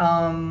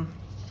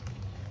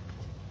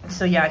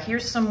 So yeah,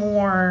 here's some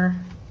more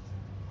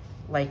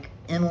like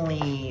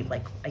Emily,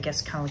 like I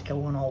guess kind of like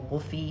going all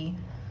woofy.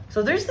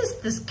 So there's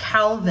this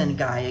Calvin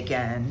guy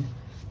again.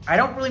 I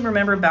don't really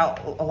remember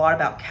a lot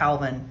about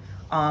Calvin.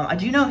 I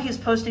do know he's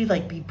supposed to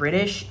like be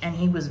British, and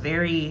he was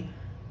very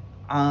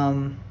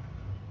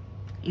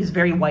he's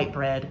very white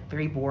bread,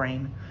 very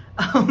boring.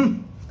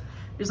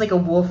 There's like a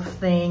wolf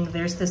thing.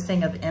 There's this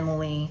thing of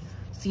Emily.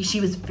 See,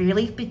 she was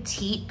fairly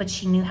petite, but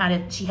she knew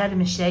she had a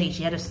machete,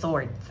 she had a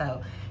sword,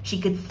 so she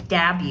could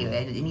stab you.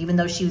 And even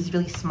though she was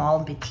really small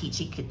and petite,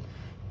 she could,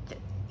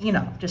 you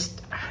know,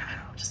 just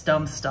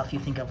dumb stuff you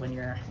think of when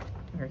you're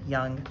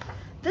young.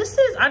 This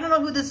is, I don't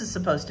know who this is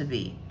supposed to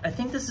be. I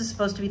think this is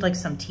supposed to be like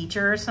some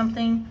teacher or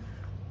something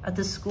at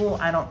this school.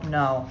 I don't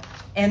know.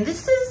 And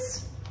this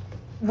is,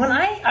 when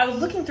I was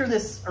looking through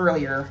this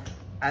earlier,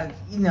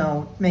 you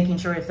know, making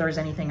sure if there was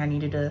anything I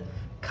needed to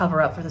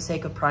cover up for the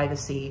sake of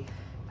privacy.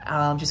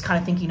 Just kind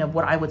of thinking of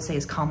what I would say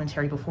as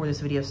commentary before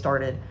this video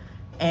started.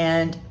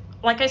 And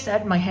like I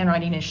said, my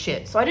handwriting is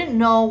shit. So I didn't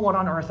know what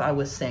on earth I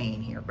was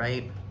saying here,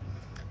 right?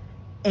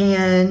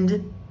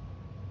 And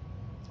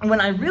when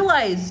I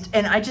realized,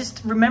 and I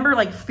just remember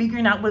like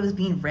figuring out what was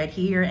being read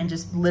here and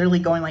just literally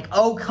going like,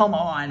 oh, come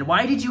on,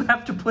 why did you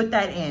have to put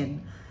that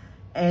in?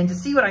 And to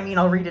see what I mean,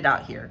 I'll read it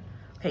out here.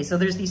 Okay, so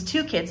there's these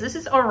two kids. This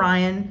is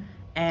Orion,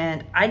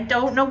 and I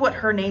don't know what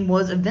her name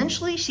was.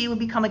 Eventually, she would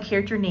become a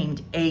character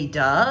named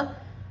Ada.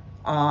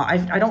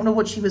 I don't know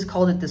what she was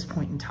called at this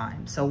point in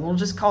time, so we'll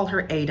just call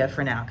her Ada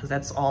for now, because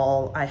that's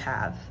all I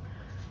have.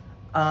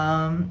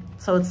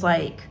 So it's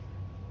like,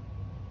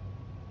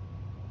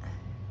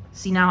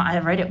 see, now I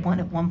read it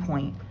at one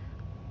point,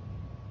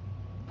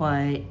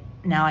 but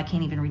now I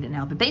can't even read it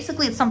now. But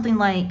basically it's something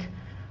like,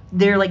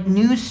 they're like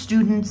new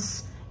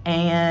students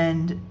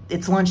and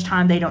it's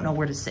lunchtime, they don't know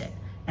where to sit.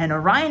 And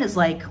Orion is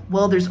like,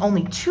 well, there's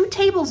only 2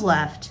 tables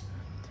left,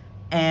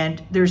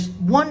 and there's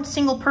one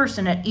single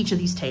person at each of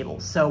these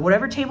tables. So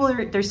whatever table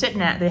they're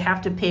sitting at, they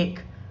have to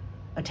pick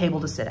a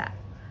table to sit at.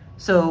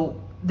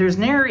 So there's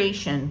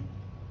narration.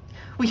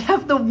 We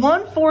have the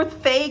 1/4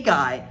 Fae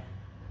guy.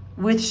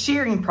 with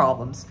sharing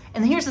problems.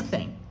 And here's the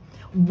thing.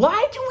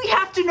 Why do we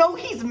have to know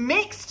he's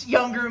mixed,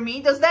 younger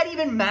me? Does that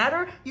even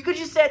matter? You could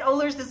just said, oh,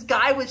 there's this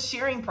guy with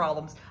sharing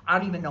problems. I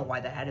don't even know why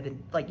that had to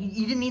been, like,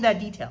 you didn't need that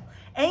detail.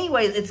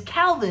 Anyways, it's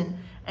Calvin,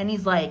 and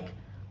he's like,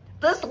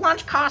 this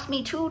lunch cost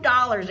me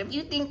 $2. If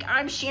you think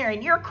I'm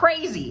sharing, you're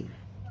crazy.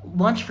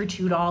 Lunch for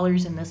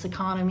 $2 in this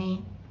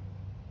economy?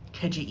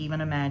 Could you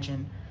even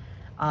imagine?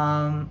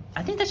 I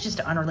think that's just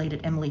an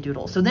unrelated Emily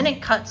doodle. So then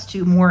it cuts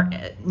to more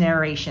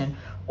narration.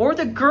 Or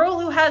the girl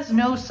who has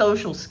no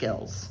social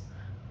skills.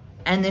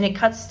 And then it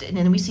cuts to, and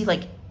then we see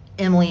like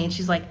Emily, and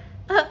she's like,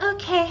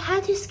 okay, how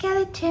do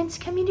skeletons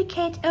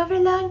communicate over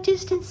long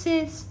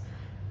distances?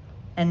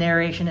 And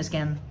narration is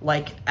again,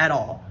 like, at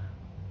all.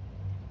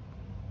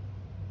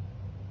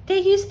 They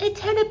use a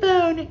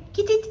telephone.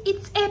 Get it?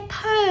 It's a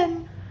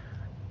pun.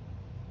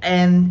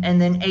 And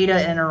then Ada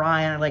and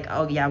Orion are like,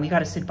 oh yeah, we got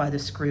to sit by the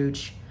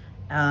Scrooge.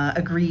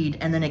 Agreed.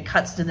 And then it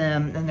cuts to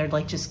them, and they're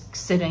like just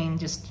sitting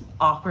just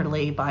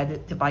awkwardly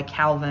by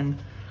Calvin.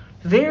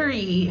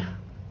 Very,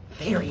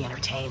 very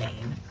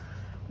entertaining.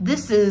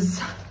 This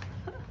is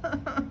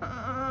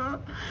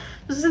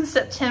this is in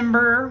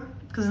September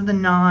because of the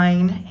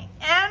 9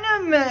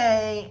 anime.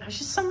 It's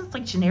just some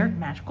like generic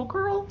magical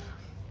girl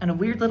and a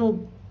weird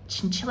little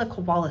chinchilla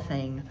koala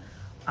thing.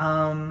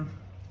 I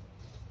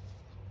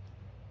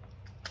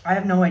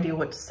have no idea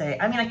what to say.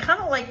 I mean, I kind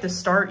of like the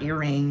star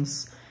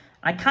earrings.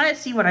 I kind of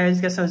see what I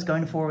guess I was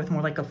going for with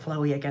more like a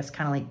flowy, I guess,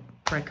 kind of like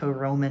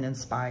Greco-Roman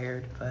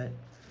inspired, but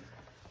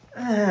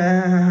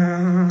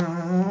I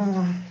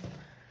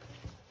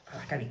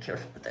gotta be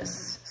careful with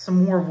this.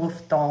 Some more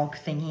wolf dog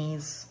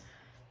thingies.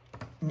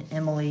 And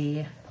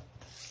Emily.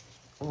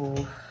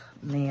 Oh,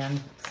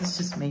 man. This is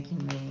just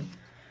making me...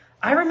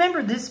 I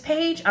remember this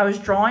page. I was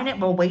drawing it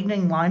while waiting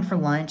in line for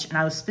lunch, and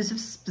I was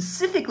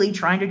specifically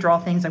trying to draw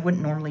things I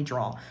wouldn't normally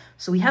draw.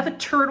 So we have a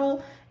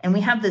turtle, and we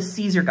have this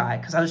Caesar guy,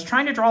 because I was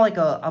trying to draw like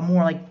a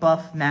more like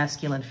buff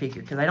masculine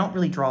figure, because I don't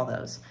really draw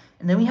those.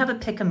 And then we have a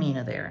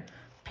Pickamina there.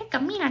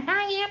 Pickamina,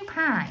 Diane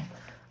Pie.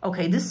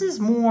 Okay, this is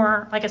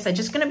more, like I said,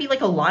 just going to be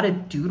like a lot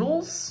of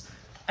doodles.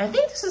 I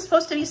think this is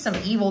supposed to be some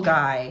evil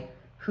guy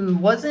who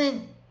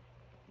wasn't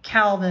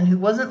Calvin, who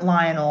wasn't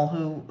Lionel,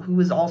 who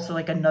was also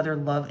like another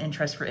love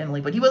interest for Emily,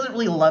 but he wasn't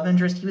really a love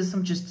interest. He was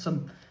just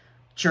some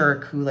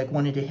jerk who like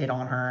wanted to hit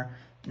on her,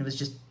 and it was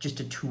just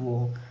a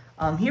tool.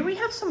 Here we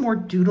have some more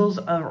doodles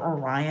of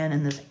Orion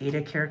and this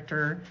Ada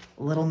character,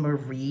 Little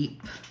Marie.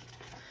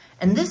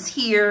 And this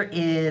here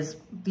is,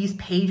 these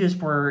pages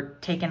were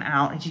taken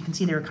out. As you can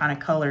see, they were kind of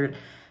colored.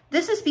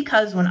 This is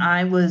because when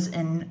I was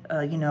in,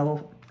 you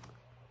know,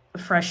 a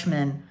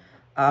freshman,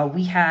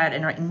 we had,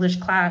 in our English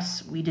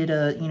class, we did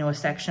a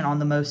section on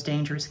the most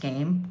dangerous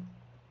game.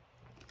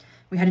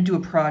 We had to do a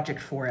project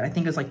for it. I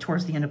think it was like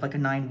towards the end of like a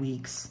 9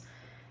 weeks.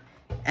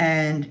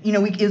 And, you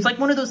know, it was like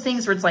one of those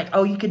things where it's like,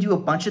 oh, you could do a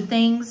bunch of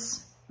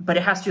things, but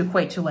it has to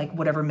equate to like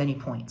whatever many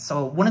points.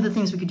 So one of the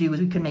things we could do is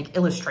we could make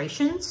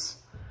illustrations.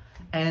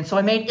 And so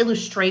I made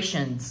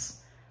illustrations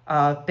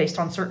based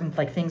on certain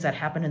like things that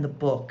happened in the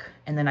book.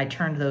 And then I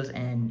turned those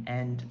in,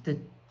 and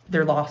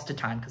they're lost to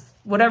time because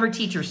whatever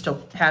teacher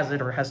still has it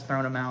or has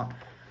thrown them out.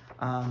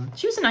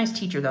 She was a nice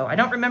teacher though. I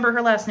don't remember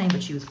her last name,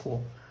 but she was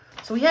cool.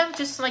 So we have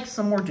just like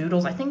some more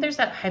doodles. I think there's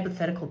that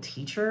hypothetical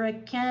teacher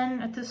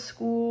again at this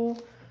school.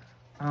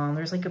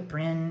 There's like a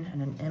Bryn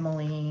and an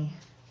Emily.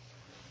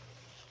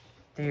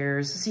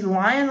 See,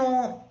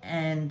 Lionel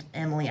and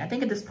Emily. I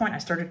think at this point I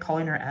started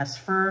calling her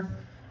Esfer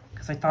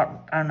because I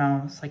thought, I don't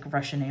know, it's like a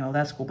Russian name. Oh,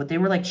 that's cool. But they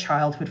were like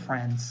childhood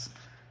friends.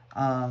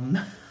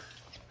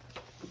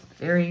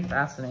 Very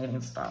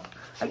fascinating stuff.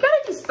 I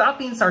gotta just stop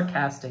being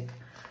sarcastic.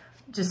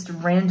 Just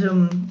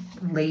random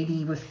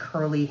lady with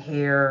curly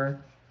hair.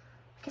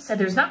 Like I said,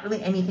 there's not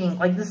really anything,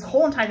 like this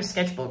whole entire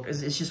sketchbook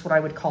is just what I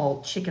would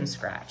call chicken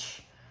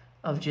scratch.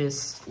 Of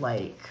just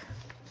like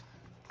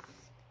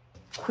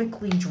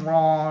quickly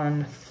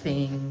drawn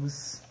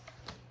things.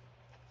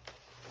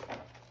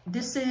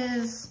 This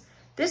is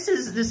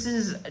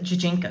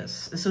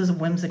Jajinka's. This was a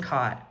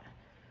Whimsicott.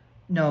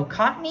 No,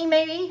 Cottony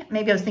maybe?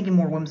 Maybe I was thinking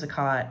more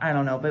Whimsicott. I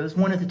don't know, but it was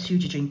one of the two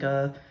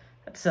Jajinka.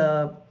 That's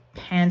a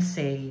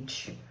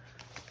Pansage.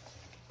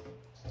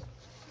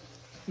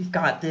 We've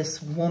got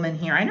this woman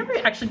here. I remember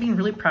actually being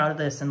really proud of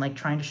this and like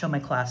trying to show my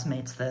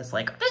classmates this.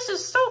 Like, this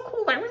is so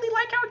cool. I really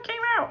like how it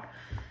came out.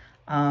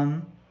 I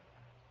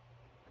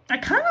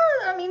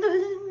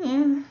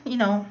mean, you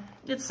know,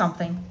 it's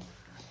something.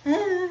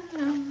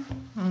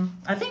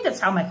 I think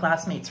that's how my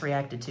classmates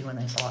reacted to when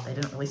they saw it. They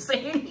didn't really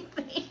say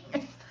anything.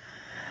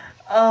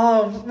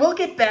 We'll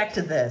get back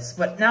to this,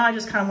 but now I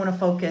just kind of want to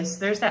focus.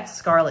 There's that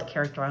Scarlet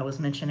character I was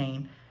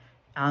mentioning.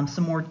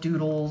 Some more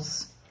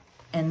doodles.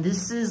 And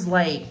this is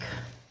like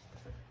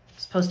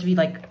supposed to be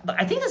like,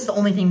 I think this is the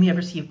only thing we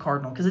ever see of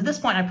Cardinal, because at this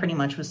point I pretty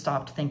much was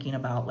stopped thinking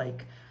about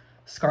like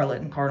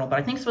Scarlet and Cardinal, but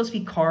I think it's supposed to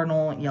be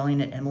Cardinal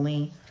yelling at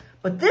Emily.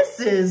 But this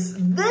is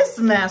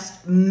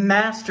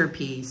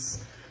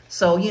masterpiece.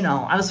 So, you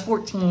know, I was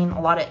 14,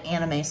 a lot of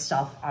anime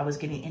stuff I was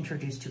getting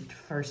introduced to the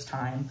first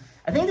time.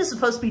 I think this is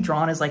supposed to be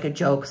drawn as like a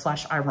joke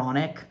 /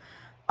 ironic.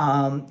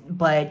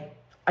 But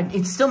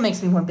it still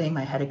makes me want to bang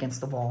my head against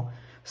the wall.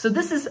 So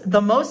this is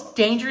The Most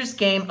Dangerous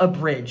Game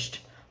Abridged,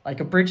 like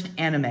abridged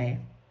anime.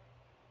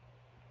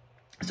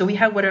 So we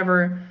have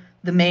whatever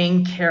the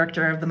main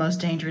character of The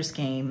Most Dangerous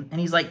Game, and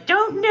he's like,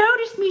 "Don't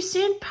notice me,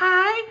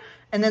 senpai."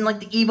 And then like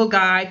the evil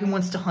guy who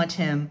wants to hunt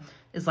him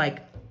is like,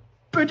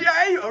 "But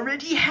I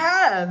already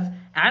have." And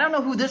I don't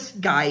know who this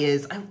guy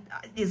is.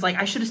 He's like,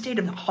 "I should have stayed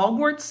at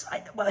Hogwarts."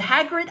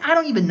 Hagrid? I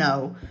don't even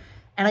know.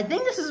 And I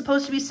think this is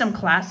supposed to be some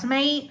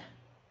classmate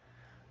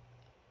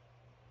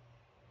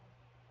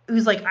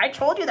who's like, "I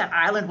told you that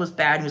island was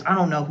bad." And he goes, "I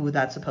don't know who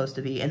that's supposed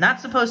to be." And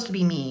that's supposed to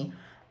be me.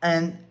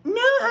 And, "No,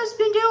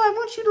 husband, no, I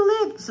want you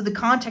to live." So the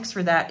context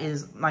for that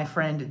is my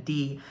friend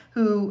D,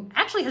 who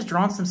actually has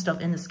drawn some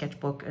stuff in the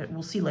sketchbook.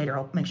 We'll see later.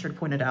 I'll make sure to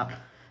point it out.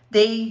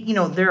 They, you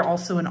know, they're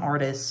also an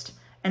artist.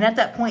 And at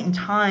that point in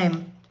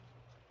time,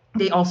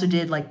 they also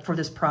did, like, for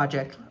this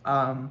project,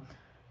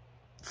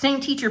 same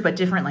teacher, but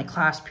different, like,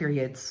 class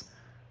periods.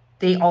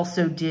 They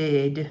also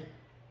did,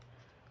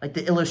 like,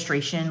 the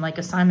illustration, like,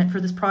 assignment for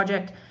this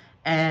project.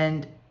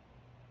 And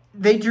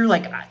they drew,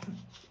 like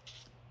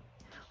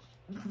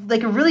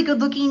a really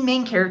good-looking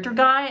main character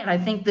guy. And I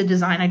think the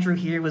design I drew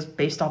here was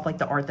based off, like,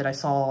 the art that I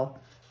saw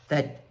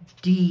that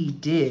D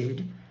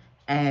did.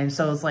 And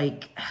so it's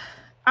like,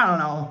 I don't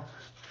know.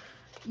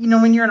 You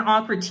know, when you're an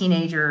awkward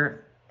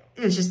teenager,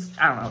 it's just,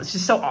 I don't know, it's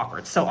just so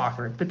awkward, so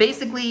awkward. But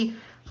basically,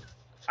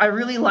 I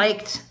really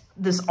liked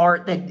this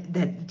art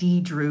that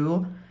D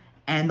drew,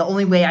 and the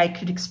only way I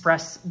could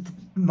express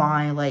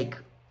my, like,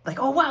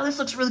 "Oh, wow, this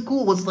looks really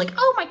cool," was like,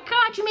 "Oh my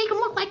God, you make him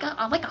look like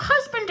a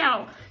husband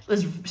now." It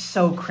was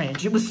so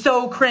cringe. It was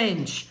so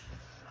cringe.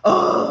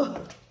 Ugh,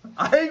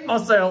 I hate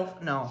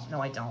myself. No,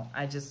 I don't.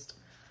 I just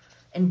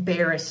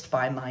embarrassed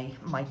by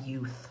my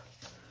youth.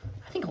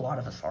 I think a lot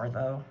of us are,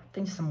 though. I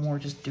think some more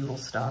just doodle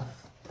stuff.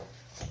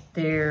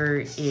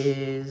 There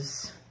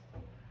is,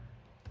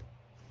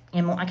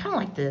 and I kind of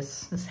like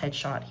this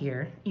headshot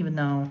here, even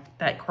though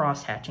that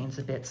cross hatching's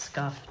a bit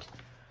scuffed.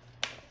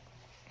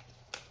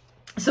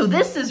 So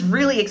this is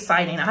really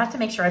exciting. I have to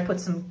make sure I put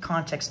some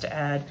context to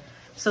add.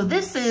 So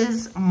this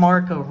is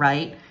Marco,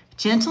 right?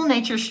 Gentle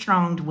nature,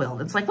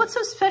 strong-willed. It's like, what's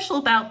so special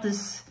about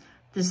this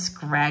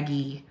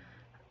Scraggy?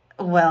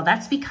 Well,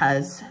 that's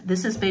because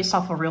this is based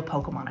off a real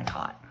Pokemon I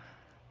caught.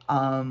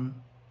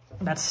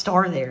 That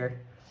star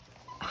there.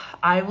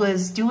 I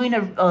was doing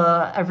a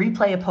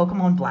replay of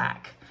Pokemon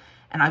Black,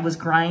 and I was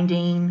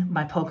grinding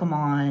my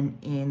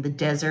Pokemon in the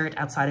desert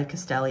outside of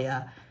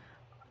Castelia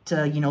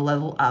to, you know,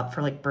 level up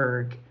for, like,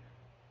 Berg.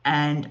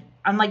 And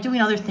I'm, like,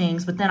 doing other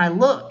things, but then I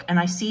look, and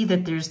I see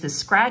that there's this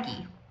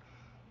Scraggy.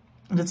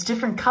 And it's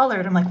different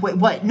colored. I'm like, wait,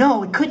 what?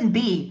 No, it couldn't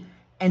be.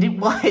 And it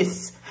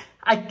was.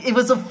 It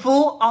was a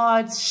full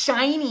odds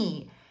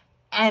shiny.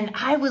 And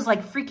I was,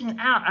 like, freaking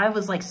out. I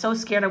was, like, so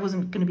scared I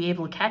wasn't going to be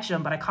able to catch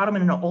him, but I caught him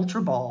in an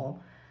Ultra Ball.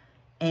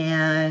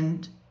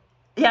 And,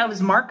 yeah, it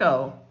was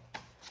Marco.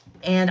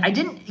 And I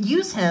didn't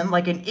use him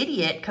like an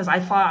idiot because I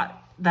thought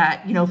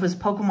that, you know, if it was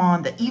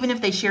Pokemon, that even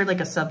if they shared, like,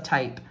 a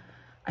subtype,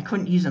 I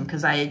couldn't use them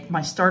because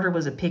my starter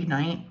was a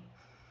Pignite.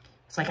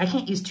 It's like, I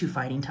can't use 2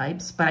 fighting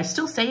types, but I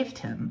still saved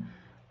him.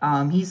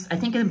 He's, I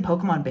think, in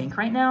Pokemon Bank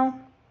right now.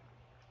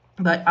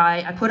 But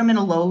I put him in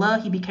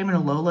Alola. He became an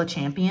Alola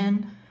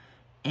champion.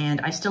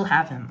 And I still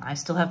have him. I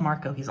still have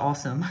Marco. He's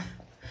awesome.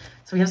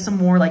 So we have some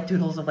more, like,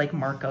 doodles of, like,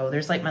 Marco.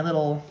 There's, like, my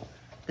little,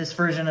 this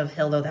version of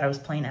Hildo that I was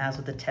playing as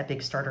with the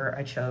Tepig starter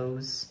I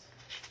chose.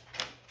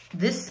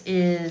 This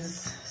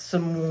is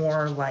some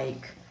more,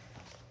 like,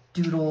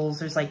 doodles.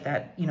 There's, like,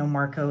 that, you know,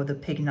 Marco, the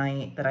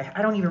Pignite that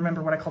I don't even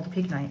remember what I called the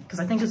Pignite. Because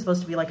I think it's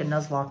supposed to be, like, a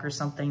Nuzlocke or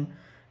something.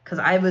 Because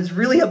I was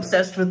really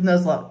obsessed with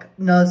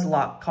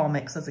Nuzlocke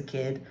comics as a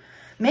kid.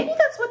 Maybe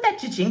that's what that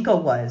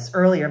Jijinko was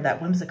earlier,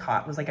 that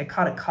Whimsicott. Was like, I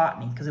caught a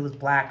Cottony because it was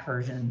black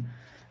version.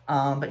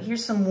 But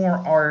here's some more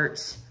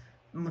art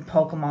with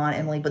Pokemon,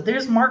 Emily. But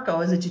there's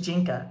Marco as a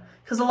Jijinka.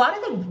 Because a lot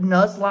of the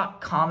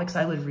Nuzlocke comics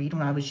I would read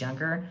when I was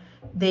younger,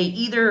 they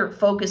either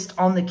focused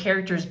on the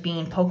characters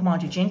being Pokemon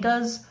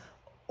Jijinkas,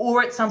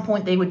 or at some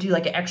point they would do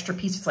like an extra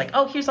piece. It's like,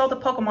 oh, here's all the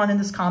Pokemon in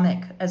this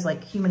comic as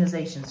like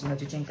humanizations, you know,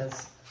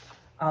 Jijinkas.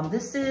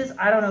 This is,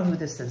 I don't know who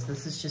this is.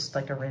 This is just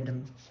like a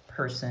random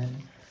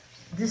person.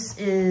 This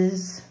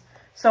is,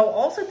 so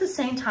also at the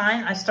same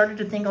time, I started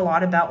to think a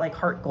lot about like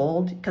Heart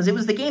Gold, because it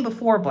was the game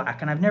before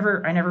Black, and I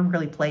never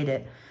really played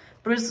it.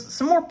 But there's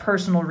some more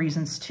personal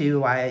reasons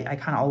too. I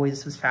kind of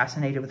always was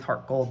fascinated with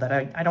Heart Gold that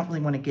I don't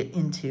really want to get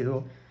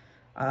into,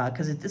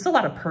 because it's a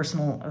lot of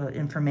personal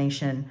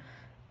information.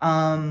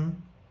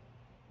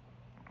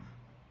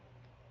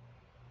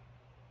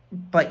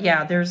 But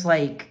yeah, there's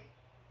like,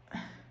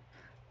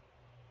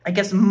 I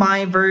guess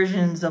my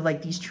versions of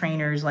like these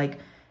trainers, like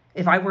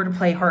if I were to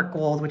play Heart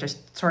Gold, which I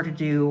started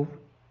to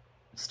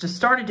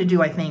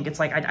do, I think it's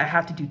like I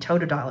have to do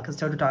Totodile, because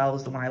Totodile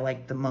is the one I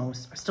like the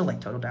most. I still like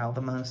Totodile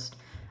the most,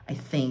 I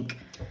think.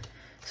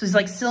 So it's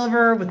like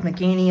silver with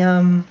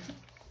Meganium.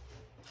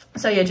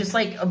 So yeah, just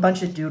like a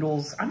bunch of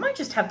doodles. I might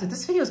just have to,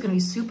 this video is going to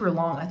be super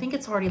long. I think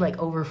it's already like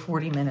over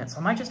 40 minutes.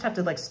 I might just have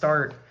to like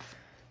start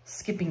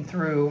skipping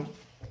through.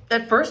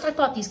 At first, I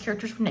thought these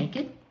characters were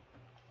naked,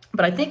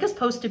 but I think it's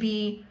supposed to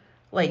be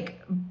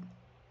like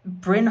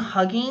Bryn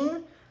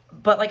hugging,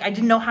 but like I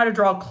didn't know how to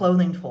draw a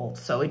clothing fold,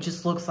 so it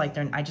just looks like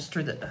I just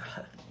drew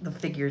the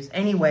figures.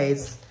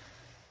 Anyways,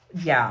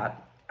 yeah,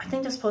 I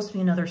think there's supposed to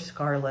be another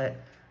Scarlet.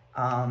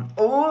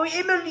 Oh,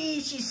 Emily,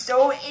 she's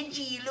so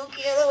edgy. Look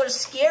at her,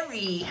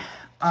 scary.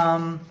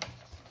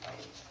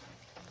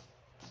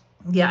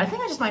 Yeah, I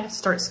think I just might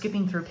start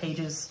skipping through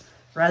pages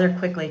rather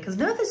quickly because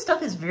none of this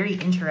stuff is very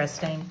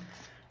interesting.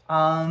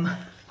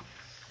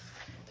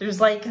 There's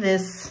like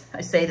this,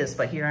 I say this,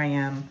 but here I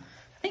am.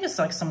 I think it's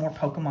like some more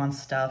Pokemon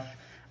stuff.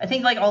 I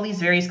think like all these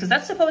various, because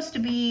that's supposed to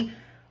be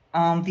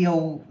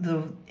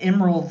the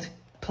Emerald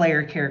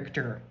player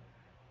character,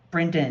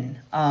 Brendan.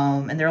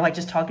 And they're like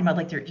just talking about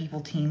like their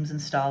evil teams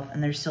and stuff.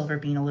 And there's Silver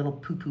being a little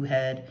poo-poo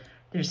head.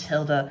 There's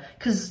Hilda.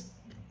 Because,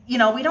 you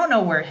know, we don't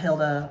know where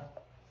Hilda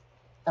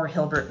or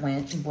Hilbert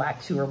went in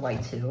Black 2 or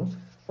White 2.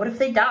 What if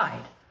they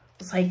died?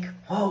 It's like,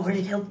 whoa, where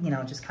did Hilda, you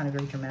know, just kind of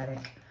very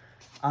dramatic.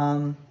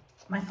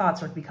 My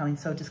thoughts are becoming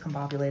so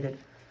discombobulated.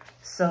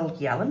 So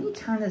yeah, let me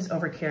turn this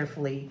over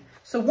carefully.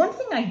 So one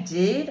thing I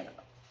did,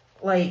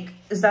 like,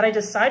 is that I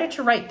decided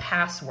to write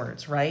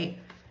passwords, right?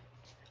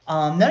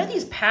 None of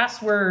these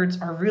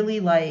passwords are really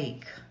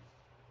like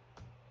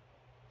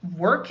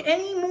work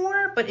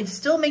anymore, but it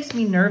still makes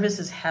me nervous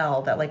as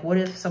hell that like, what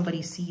if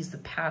somebody sees the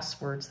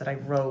passwords that I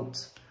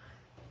wrote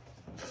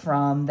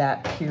from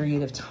that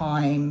period of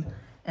time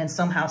and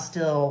somehow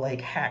still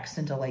like hacks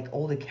into like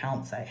old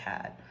accounts I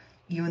had,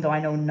 even though I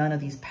know none of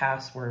these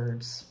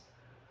passwords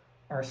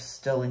are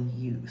still in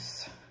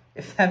use,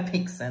 if that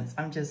makes sense.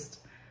 I'm just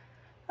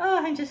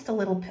a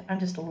little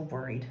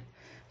worried.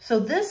 So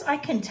this, I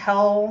can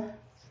tell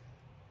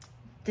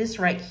this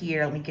right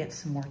here, let me get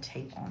some more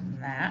tape on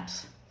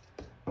that,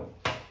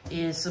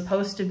 is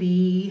supposed to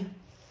be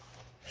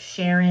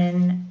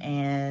Sharon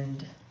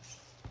and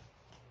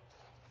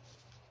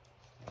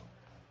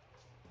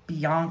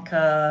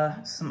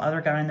Bianca, some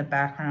other guy in the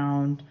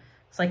background.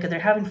 It's like they're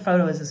having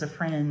photos as a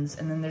friends,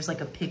 and then there's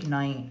like a pig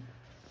night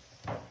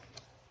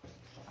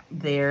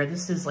there.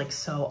 This is like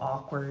so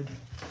awkward.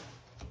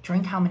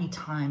 Drink how many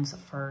times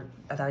for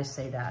that I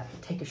say that?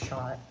 Take a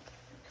shot.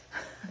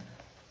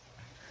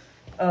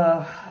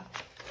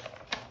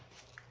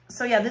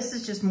 So yeah, this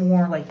is just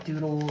more like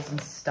doodles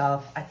and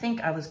stuff. I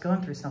think I was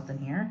going through something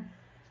here,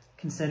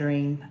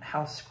 considering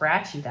how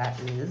scratchy that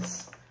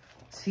is.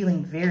 It's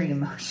feeling very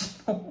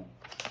emotional.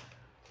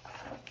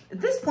 At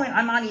this point,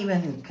 I'm not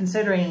even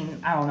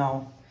considering, I don't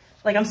know.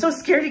 Like, I'm so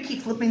scared to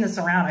keep flipping this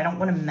around. I don't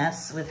want to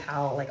mess with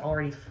how, like,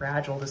 already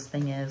fragile this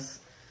thing is.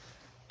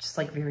 Just,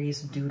 like,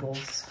 various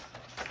doodles.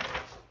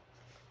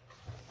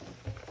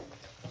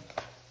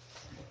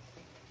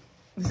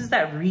 This is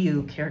that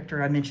Ryu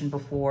character I mentioned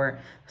before.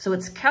 So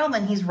it's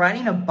Calvin. He's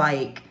riding a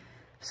bike.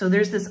 So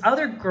there's this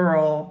other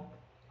girl.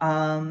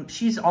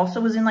 She's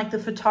also was in, like, the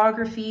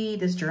photography,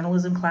 this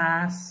journalism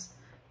class.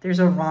 There's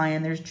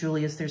Orion, there's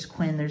Julius, there's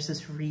Quinn, there's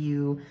this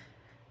Ryu,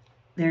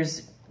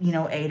 there's, you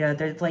know, Ada.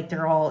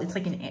 They're all, it's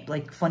like an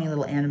like funny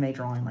little anime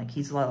drawing. Like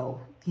he's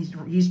low, he's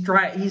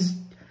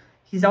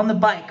on the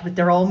bike, but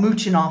they're all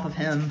mooching off of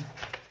him.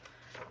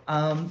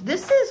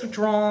 This is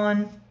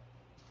drawn.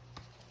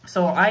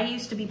 So I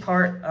used to be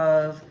part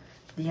of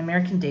the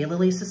American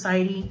Daylily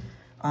Society,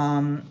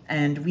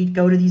 and we'd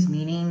go to these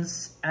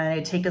meetings, and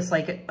it'd take us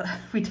like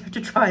we'd have to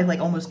drive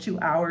like almost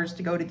 2 hours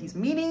to go to these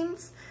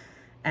meetings.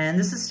 And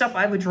this is stuff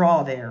I would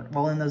draw there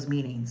while in those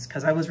meetings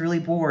because I was really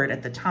bored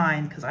at the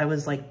time because I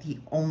was like the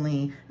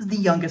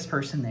youngest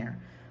person there.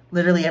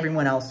 Literally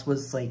everyone else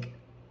was like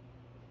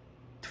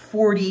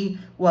 40.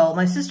 Well,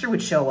 my sister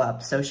would show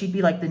up, so she'd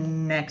be like the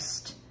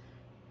next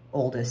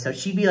oldest. So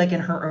she'd be like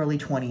in her early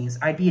 20s.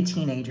 I'd be a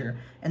teenager.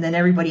 And then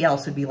everybody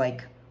else would be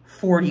like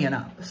 40 and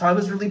up. So I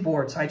was really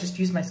bored. So I just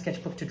used my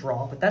sketchbook to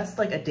draw. But that's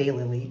like a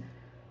daylily.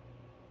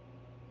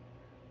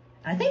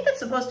 I think that's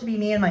supposed to be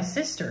me and my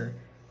sister.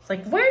 It's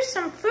like, where's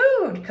some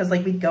food? Because,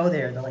 like, we'd go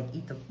there to, like,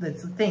 eat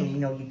it's the thing, you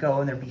know, you go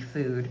and there'd be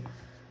food.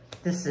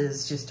 This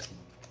is just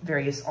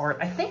various art.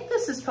 I think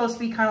this is supposed to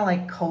be kind of,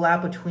 like,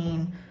 collab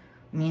between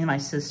me and my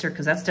sister,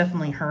 because that's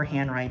definitely her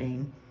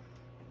handwriting.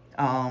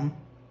 I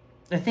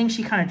think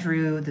she kind of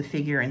drew the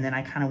figure, and then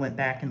I kind of went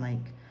back and,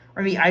 like,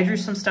 or maybe I drew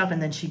some stuff,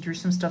 and then she drew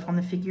some stuff on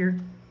the figure.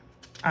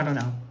 I don't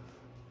know.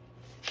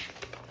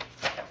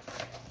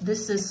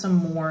 This is some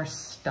more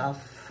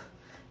stuff.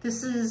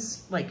 This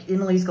is, like,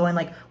 Emily's going,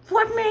 like,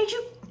 what made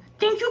you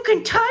think you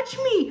can touch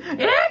me?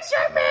 Answer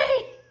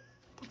me!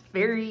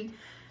 Very,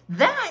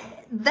 that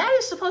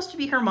is supposed to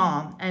be her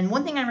mom. And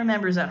one thing I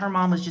remember is that her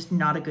mom was just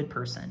not a good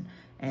person.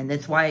 And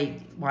that's why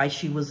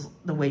she was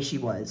the way she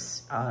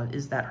was,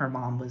 is that her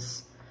mom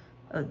was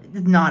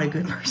not a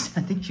good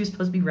person. I think she was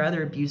supposed to be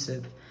rather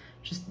abusive.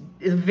 Just,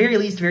 at the very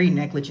least, very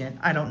negligent.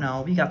 I don't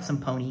know. We got some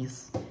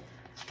ponies.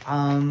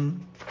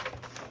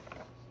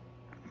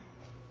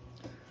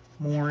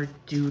 More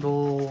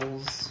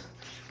doodles.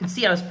 You can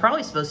see I was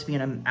probably supposed to be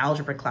in an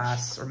algebra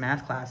class or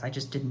math class. I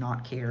just did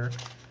not care.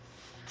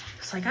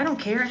 It's like, I don't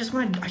care. I just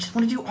want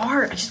to do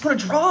art. I just want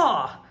to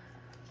draw.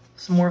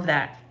 some more of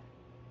that.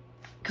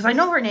 Because I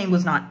know her name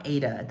was not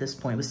Ada at this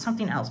point. It was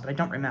something else, but I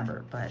don't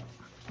remember. But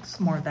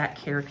some more of that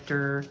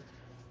character.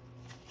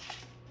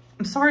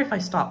 I'm sorry if I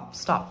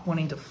stop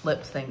wanting to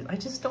flip things. I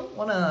just don't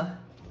want to,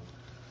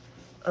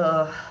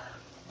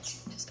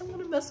 just don't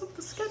want to mess up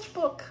the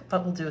sketchbook.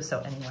 But we'll do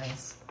so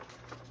anyways.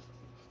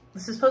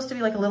 This is supposed to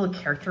be like a little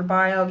character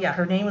bio. Yeah,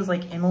 her name was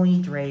like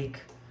Emily Drake.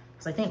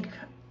 Because I think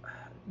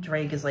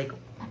Drake is like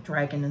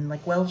dragon in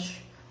like Welsh,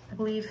 I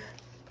believe.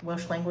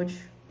 Welsh language.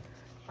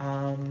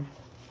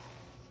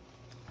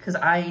 Because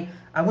I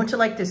went to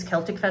like this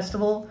Celtic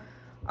festival,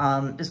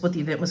 is what the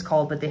event was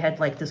called, but they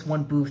had like this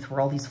one booth where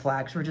all these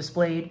flags were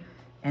displayed,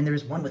 and there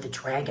was one with a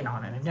dragon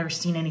on it. I've never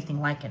seen anything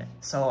like it.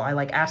 So I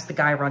like asked the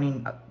guy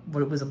running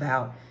what it was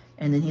about,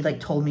 and then he like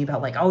told me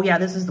about like, oh yeah,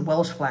 this is the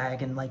Welsh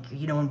flag, and like,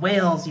 you know, in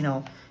Wales, you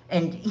know,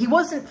 and he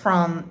wasn't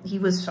from, he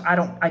was,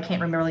 I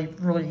can't really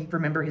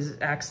remember his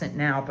accent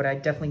now, but I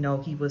definitely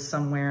know he was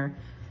somewhere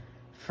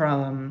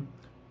from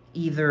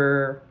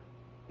either,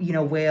 you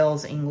know,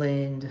 Wales,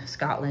 England,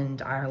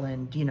 Scotland,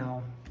 Ireland, you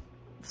know,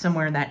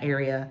 somewhere in that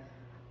area.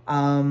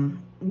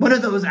 One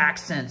of those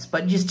accents,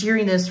 but just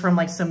hearing this from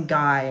like some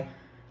guy,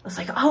 I was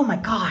like, oh my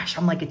gosh,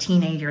 I'm like a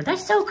teenager.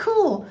 That's so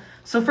cool.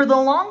 So for the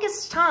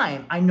longest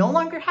time, I no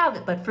longer have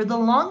it, but for the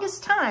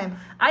longest time,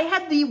 I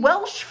had the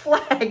Welsh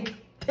flag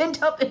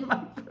pinned up in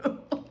my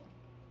room.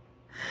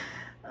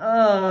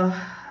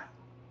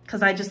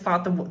 Because I just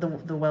thought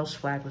the Welsh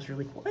flag was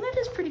really cool. And it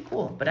is pretty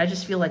cool, but I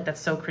just feel like that's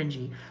so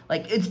cringy.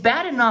 Like, it's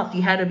bad enough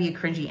you had to be a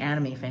cringy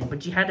anime fan,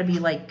 but you had to be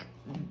like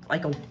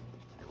a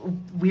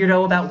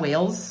weirdo about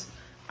Wales.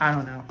 I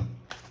don't know.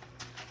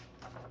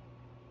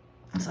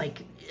 It's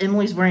like,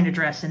 Emily's wearing a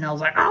dress, and I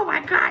was like, oh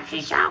my gosh,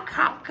 she's so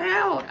cute.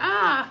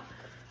 Ah.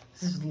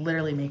 This is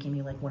literally making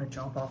me like want to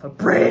jump off a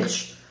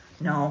bridge.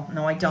 No,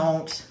 I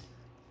don't.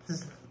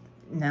 This is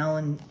Nell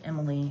and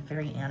Emily,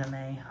 very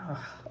anime.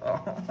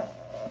 Oh.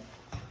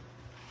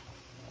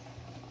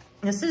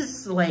 This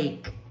is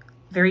like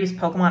various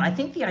Pokemon. I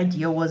think the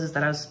idea was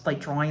that I was like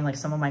drawing like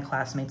some of my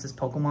classmates as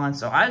Pokemon.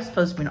 So I was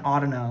supposed to be an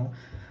Audino.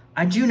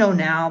 I do know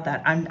now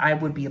that I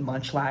would be a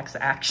Munchlax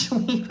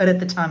actually, but at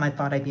the time I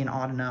thought I'd be an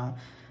Audino.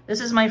 This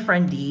is my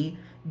friend D.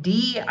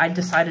 D, I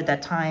decided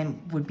that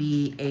time would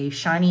be a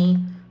shiny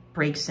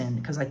Braixen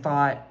because I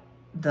thought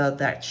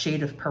that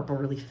shade of purple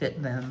really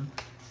fit them.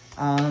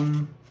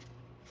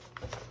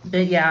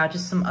 But yeah,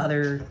 just some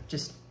other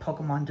just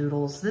Pokemon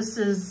doodles. This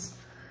is,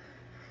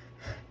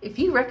 if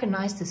you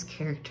recognize this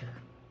character,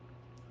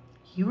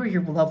 you or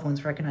your loved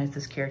ones recognize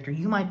this character,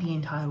 you might be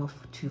entitled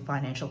to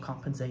financial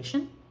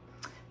compensation.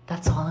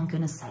 That's all I'm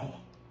gonna say.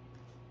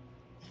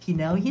 If you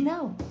know, you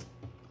know.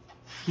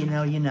 If you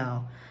know, you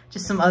know.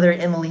 Just some other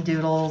Emily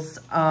doodles.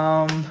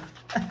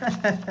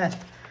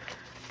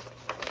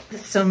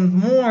 Some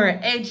more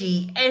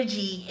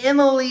edgy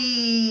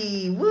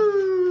Emily.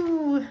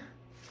 Woo!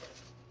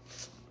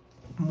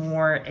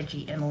 More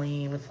edgy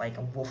Emily with like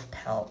a wolf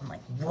pelt and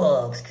like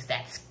wolves, because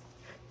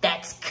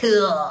that's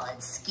cool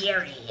and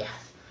scary.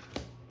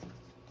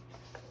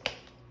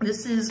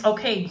 This is,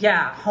 okay,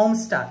 yeah,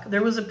 Homestuck.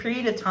 There was a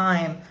period of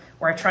time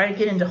where I tried to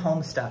get into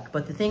Homestuck,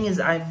 but the thing is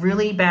I'm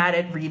really bad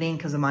at reading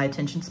because of my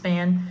attention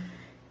span,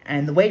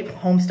 and the way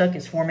Homestuck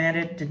is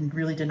formatted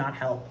really did not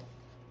help.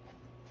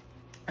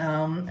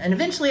 And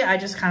eventually I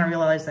just kind of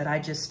realized that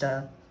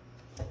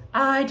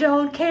I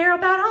don't care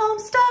about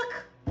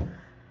Homestuck.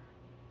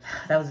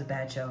 That was a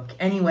bad joke.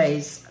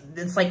 Anyways,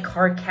 it's like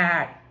Car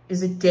Cat.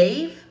 Is it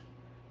Dave?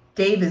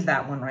 Dave is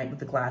that one, right, with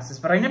the glasses.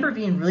 But I remember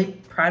being really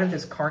proud of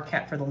this Car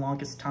Cat for the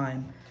longest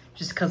time.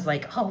 Just because,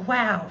 like, oh,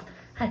 wow.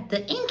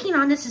 The inking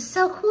on this is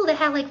so cool to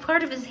have, like,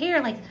 part of his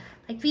hair, like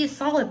be a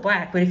solid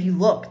black. But if you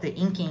look, the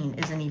inking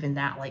isn't even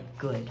that, like,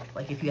 good.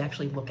 Like, if you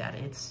actually look at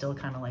it, it's still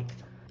kind of, like,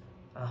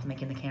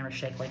 making the camera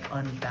shake, like,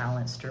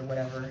 unbalanced or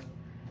whatever.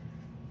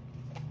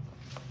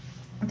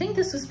 I think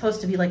this was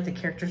supposed to be, like, the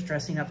characters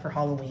dressing up for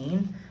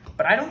Halloween.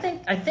 But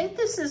I think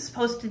this is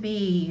supposed to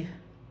be,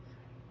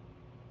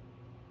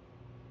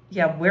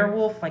 yeah,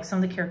 werewolf, like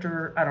some of the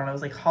character, I don't know, it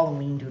was like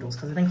Halloween doodles,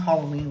 because I think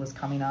Halloween was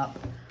coming up.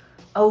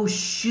 Oh,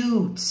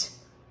 shoot.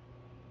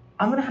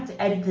 I'm going to have to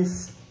edit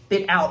this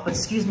bit out, but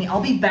excuse me,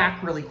 I'll be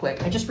back really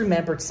quick. I just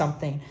remembered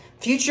something.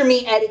 Future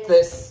me, edit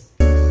this.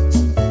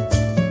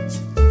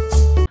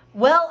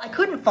 Well, I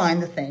couldn't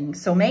find the thing,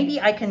 so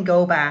maybe I can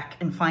go back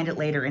and find it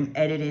later and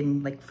edit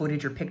in like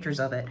footage or pictures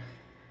of it.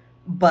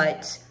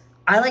 But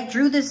I like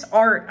drew this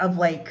art of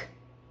like,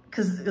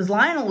 because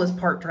Lionel was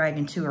part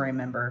dragon too, I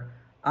remember.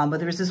 But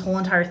there was this whole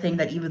entire thing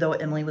that even though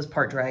Emily was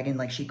part dragon,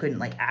 like she couldn't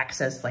like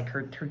access like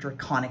her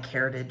draconic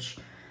heritage.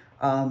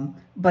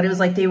 But it was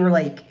like, they were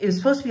like, it was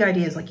supposed to be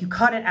ideas like you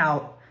cut it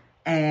out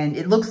and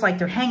it looks like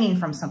they're hanging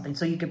from something.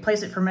 So you could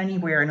place it from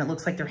anywhere and it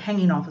looks like they're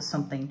hanging off of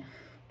something.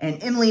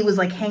 And Emily was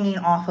like hanging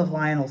off of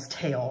Lionel's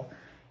tail.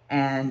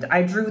 And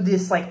I drew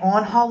this like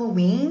on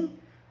Halloween.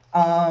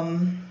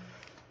 And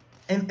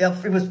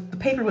the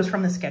paper was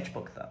from the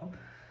sketchbook though.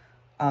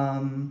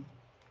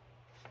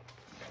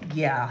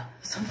 Yeah,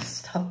 some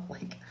stuff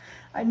like,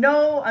 I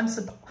know I'm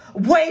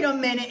wait a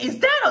minute, is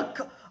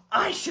that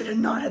I should have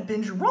not have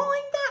been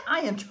drawing that. I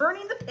am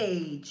turning the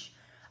page.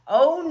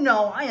 Oh,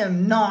 no, I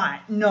am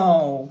not.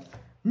 No.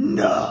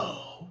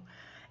 No.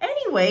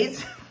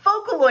 Anyways,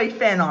 Vocaloid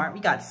fan art. We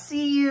got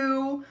See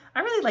You. I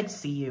really like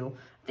See You.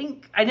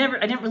 I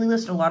didn't really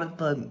listen to a lot of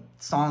the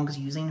songs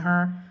using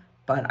her,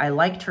 but I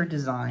liked her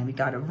design. We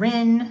got a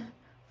Rin,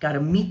 got a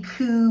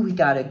Miku, we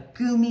got a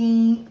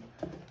Gumi.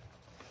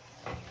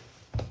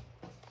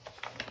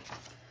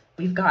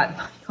 We've got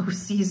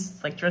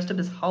OC's like dressed up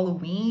as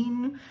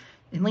Halloween.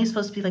 Emily's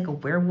supposed to be like a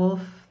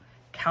werewolf.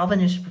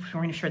 Calvin is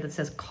wearing a shirt that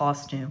says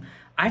costume.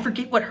 I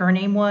forget what her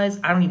name was.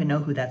 I don't even know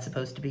who that's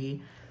supposed to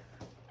be.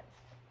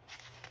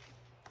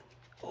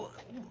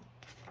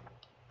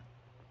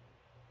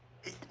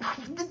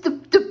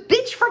 The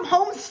bitch from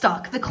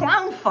Homestuck, the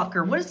clown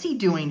fucker. What is he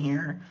doing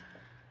here?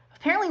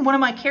 Apparently one of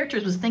my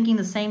characters was thinking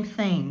the same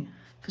thing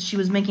because she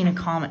was making a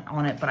comment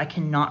on it, but I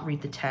cannot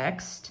read the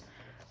text.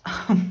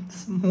 Some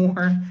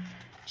more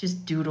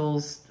just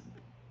doodles.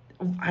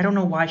 I don't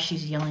know why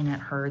she's yelling at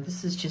her.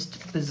 This is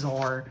just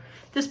bizarre.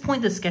 At this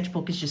point, the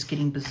sketchbook is just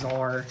getting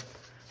bizarre.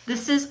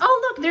 This is,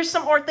 oh, look, there's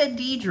some art that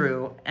Dee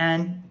drew.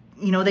 And,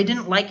 you know, they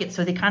didn't like it,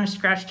 so they kind of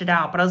scratched it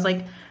out. But I was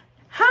like,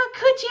 how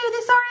could you?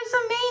 This art is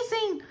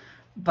amazing.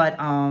 But,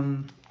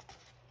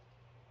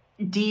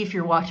 Dee, if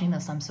you're watching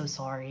this, I'm so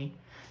sorry.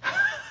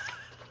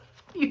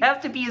 You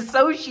have to be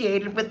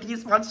associated with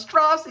these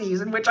monstrosities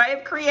in which I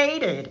have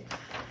created.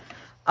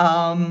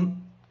 Oh,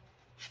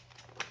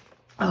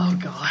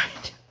 God.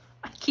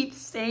 I keep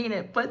saying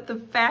it, but the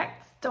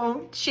facts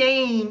don't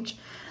change.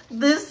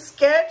 This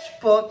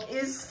sketchbook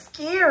is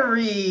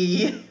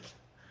scary.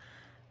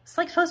 It's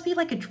like supposed to be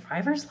like a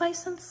driver's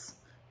license?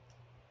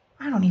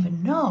 I don't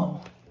even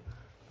know.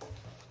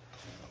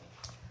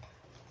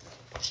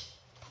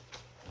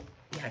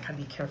 Yeah, I gotta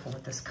be careful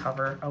with this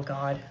cover. Oh,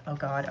 God. Oh,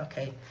 God.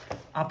 Okay.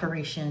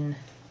 Operation.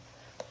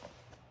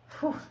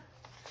 Whew.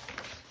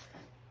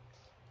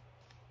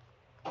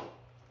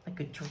 Like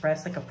a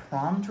dress, like a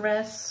prom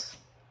dress.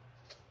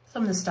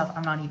 Some of this stuff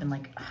I'm not even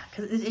like,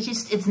 cause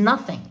it's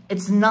nothing.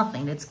 It's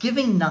nothing. It's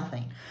giving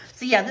nothing.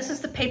 So yeah, this is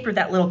the paper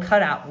that little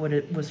cutout what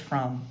it was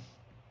from.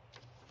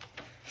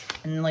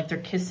 And then like they're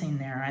kissing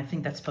there. I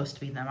think that's supposed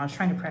to be them. I was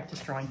trying to practice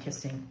drawing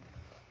kissing.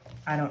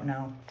 I don't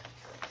know.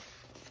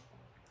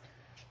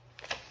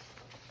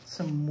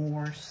 Some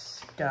more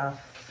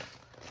stuff.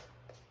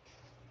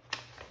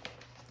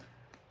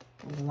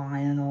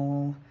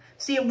 Lionel.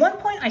 See, at one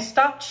point I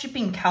stopped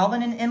shipping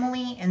Calvin and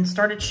Emily and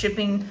started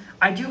shipping,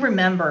 I do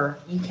remember,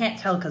 you can't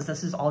tell because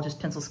this is all just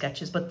pencil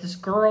sketches, but this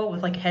girl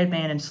with like a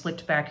headband and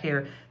slicked back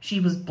hair, she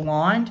was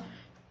blonde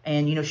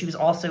and, you know, she was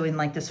also in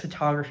like this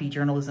photography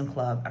journalism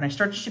club. And I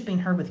started shipping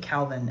her with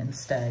Calvin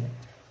instead.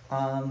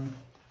 I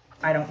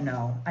don't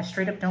know. I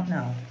straight up don't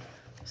know.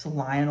 It's a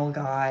Lionel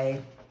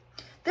guy.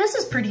 This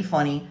is pretty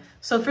funny.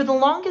 So for the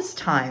longest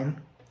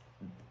time,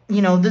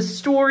 you know, the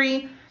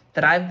story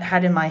that I've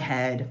had in my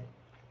head,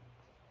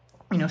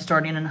 you know,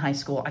 starting in high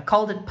school, I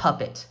called it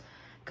Puppet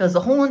because the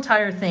whole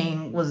entire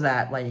thing was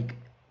that, like,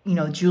 you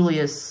know,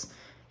 Julius,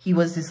 he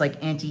was this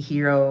like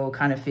anti-hero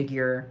kind of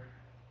figure,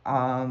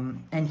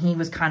 and he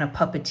was kind of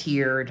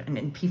puppeteered,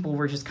 and people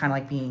were just kind of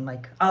like being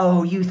like,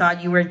 oh, you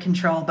thought you were in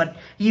control, but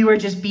you were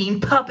just being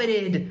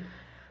puppeted.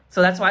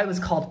 So that's why it was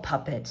called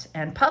Puppet.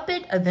 And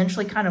Puppet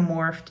eventually kind of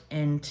morphed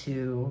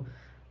into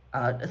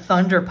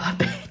Thunder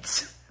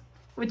Puppet,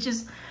 which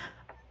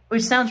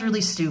sounds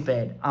really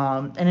stupid,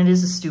 and it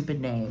is a stupid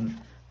name,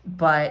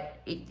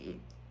 but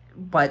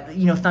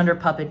you know, Thunder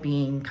Puppet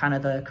being kind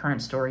of the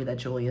current story that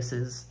Julius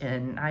is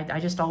in, I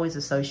just always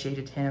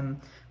associated him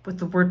with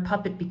the word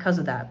puppet because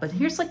of that. But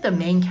here's like the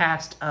main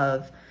cast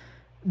of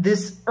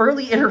this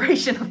early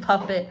iteration of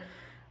Puppet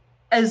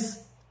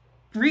as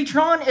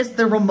redrawn as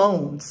the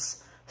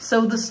Ramones.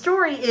 So the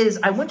story is,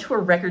 I went to a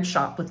record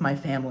shop with my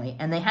family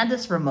and they had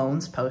this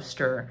Ramones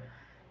poster.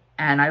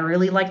 And I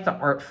really liked the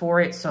art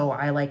for it, so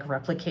I like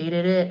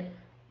replicated it,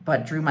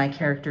 but drew my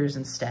characters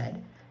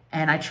instead.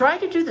 And I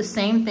tried to do the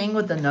same thing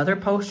with another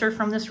poster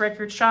from this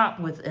record shop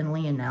with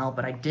Emily and Nell,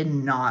 but I did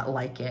not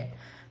like it.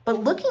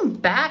 But looking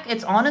back,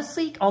 it's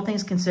honestly, all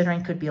things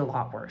considering, could be a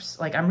lot worse.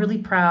 Like, I'm really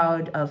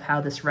proud of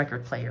how this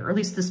record player, or at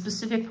least the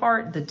specific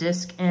part, the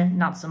disc,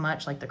 not so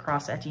much, like the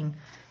cross-etching,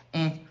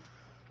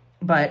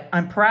 but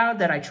I'm proud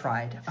that I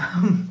tried.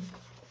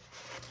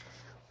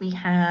 We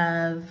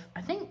have,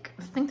 I think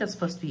that's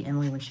supposed to be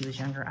Emily when she was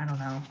younger. I don't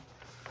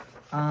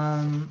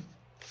know.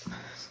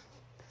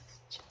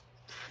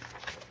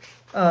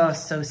 Oh,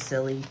 so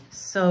silly.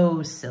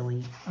 So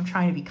silly. I'm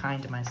trying to be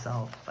kind to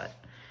myself, but...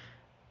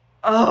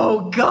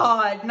 Oh,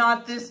 God,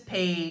 not this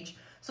page.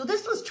 So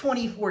this was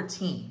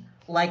 2014,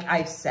 like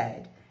I've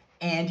said.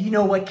 And you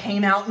know what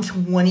came out in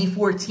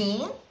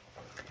 2014?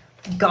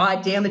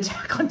 Goddamn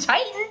Attack on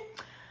Titan.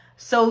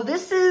 So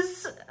this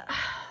is...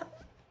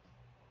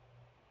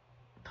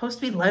 supposed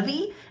to be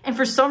Levi, and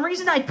for some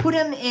reason I put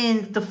him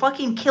in the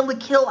fucking Kill la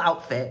Kill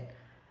outfit.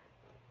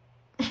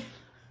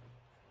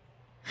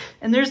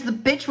 And there's the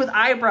bitch with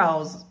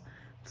eyebrows.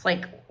 It's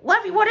like,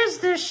 Levi, what is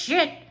this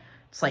shit?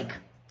 It's like,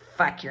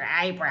 fuck your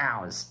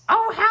eyebrows.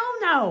 Oh, hell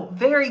no.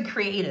 Very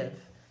creative.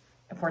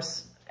 Of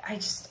course,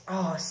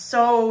 oh,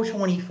 so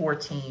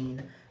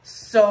 2014.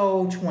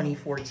 So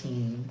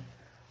 2014.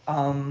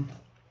 I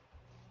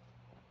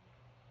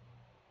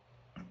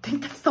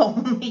think that's the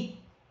only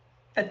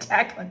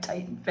Attack on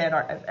Titan fan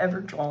art I've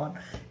ever drawn.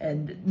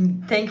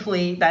 And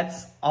thankfully,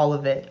 that's all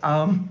of it.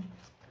 I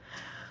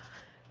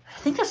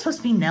think that's supposed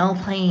to be Nell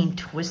playing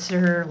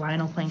Twister,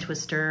 Lionel playing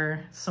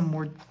Twister, some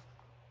more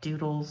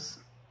doodles.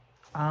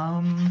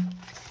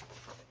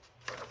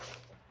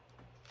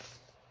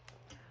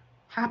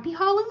 Happy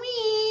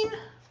Halloween!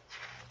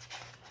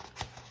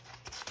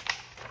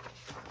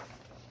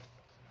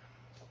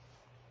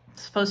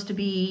 It's supposed to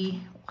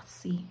be, let's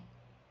see.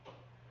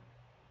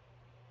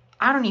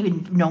 I don't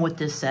even know what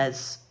this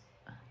says.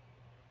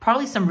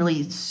 Probably some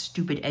really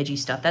stupid, edgy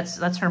stuff.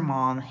 That's her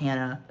mom,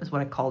 Hannah, is what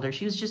I called her.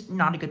 She was just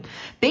not a good...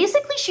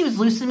 Basically, she was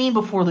Lusamine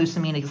before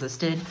Lusamine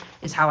existed,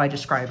 is how I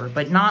describe her.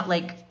 But not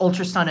like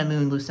Ultra Sun and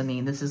Moon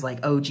Lusamine. This is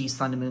like OG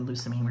Sun and Moon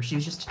Lusamine, where she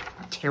was just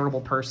a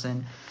terrible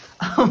person.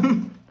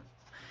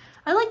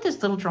 I like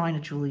this little drawing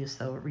of Julius,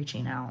 though,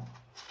 reaching out.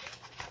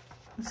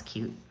 It's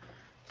cute.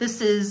 This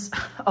is...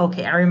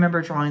 Okay, I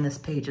remember drawing this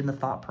page in the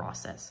thought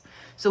process.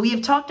 So we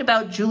have talked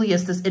about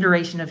Julius, this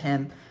iteration of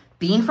him,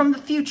 being from the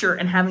future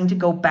and having to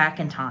go back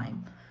in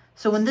time.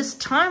 So in this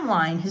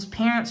timeline, his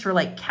parents were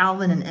like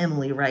Calvin and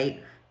Emily,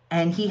 right?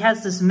 And he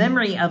has this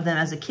memory of them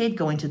as a kid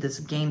going to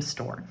this game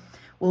store.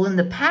 Well, in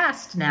the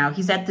past now,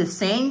 he's at the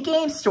same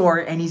game store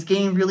and he's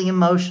getting really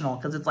emotional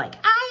because it's like,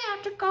 I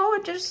have to go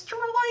and destroy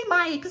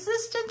my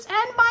existence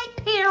and my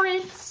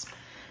parents.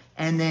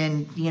 And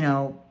then, you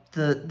know,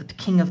 the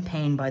King of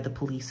Pain by the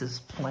Police is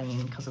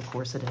playing because of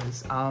course it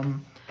is.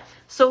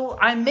 So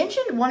I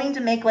mentioned wanting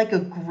to make like a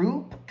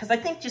group because I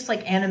think just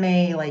like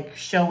anime, like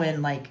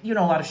shonen, like, you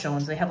know, a lot of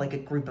shonens, they have like a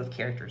group of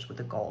characters with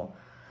a goal.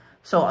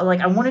 So like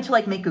I wanted to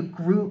like make a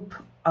group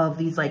of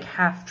these like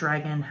half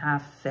dragon,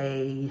 half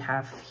fae,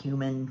 half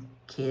human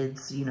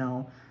kids, you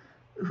know,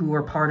 who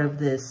are part of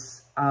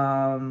this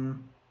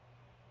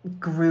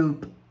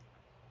group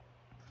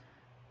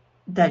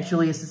that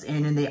Julius is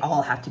in, and they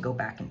all have to go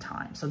back in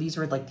time. So these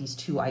were like these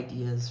two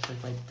ideas for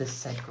like this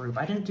set group.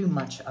 I didn't do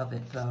much of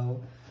it though.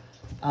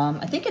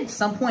 I think at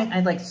some point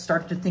I'd like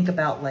start to think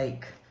about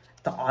like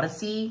the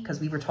Odyssey, because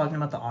we were talking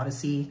about the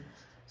Odyssey.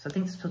 So I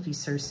think it's supposed to be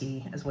Circe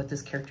is what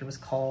this character was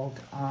called.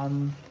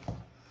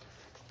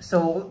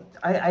 So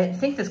I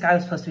think this guy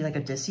was supposed to be like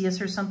Odysseus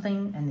or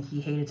something, and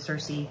he hated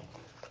Circe. I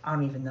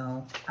don't even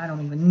know. I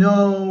don't even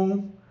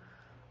know.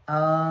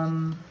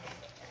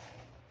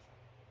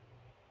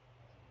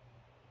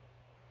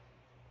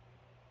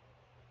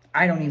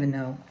 I don't even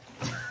know.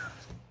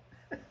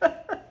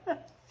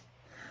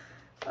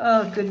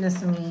 Oh,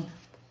 goodness me.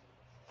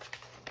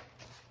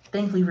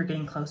 Thankfully, we're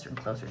getting closer and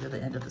closer to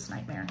the end of this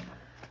nightmare.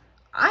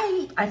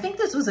 I think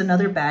this was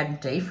another bad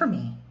day for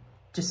me.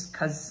 Just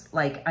because,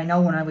 like, I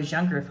know when I was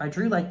younger, if I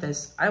drew like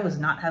this, I was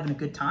not having a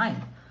good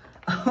time.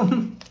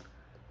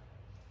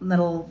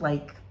 Little,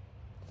 like,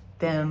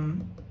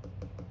 them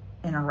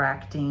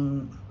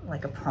interacting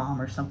like a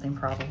prom or something,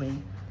 probably.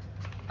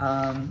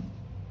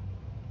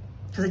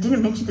 Because I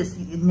didn't mention this,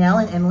 Nell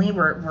and Emily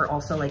were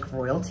also like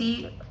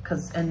royalty,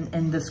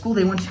 and the school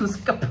they went to was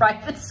like a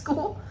private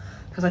school,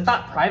 because I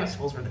thought private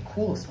schools were the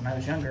coolest when I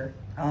was younger.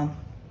 I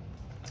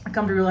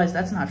come to realize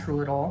that's not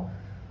true at all.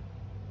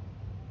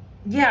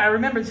 Yeah, I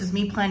remember this is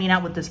me planning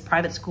out what this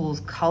private school's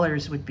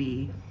colors would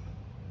be.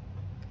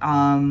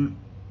 Because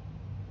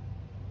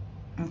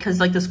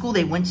like the school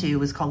they went to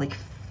was called like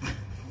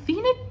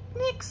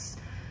Phoenix.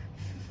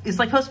 It's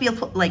like supposed to be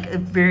like a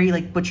very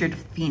like butchered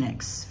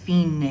Phoenix,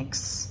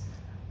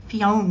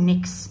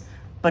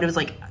 but it was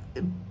like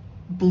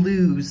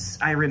blues.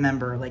 I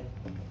remember, like,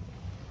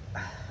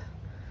 I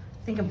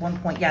think at one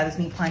point, yeah, there's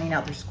me planning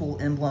out their school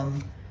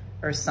emblem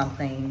or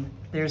something.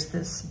 There's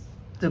this,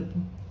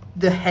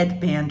 the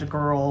headband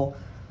girl,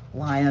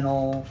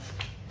 Lionel.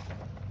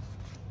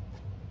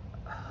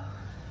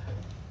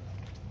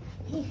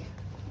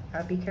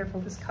 Gotta be careful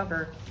of this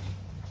cover.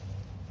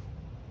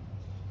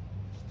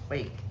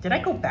 Wait, did I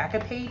go back a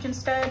page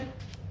instead?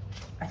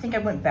 I think I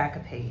went back a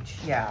page,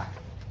 yeah.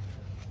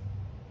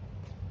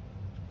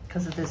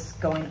 Because of this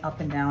going up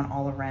and down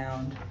all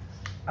around.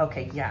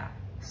 Okay, yeah.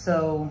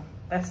 So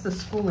that's the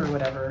school or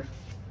whatever.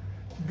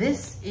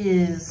 This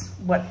is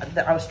what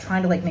I was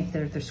trying to like make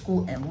their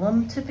school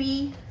emblem to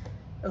be.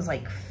 It was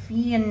like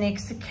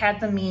Phoenix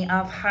Academy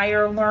of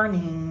Higher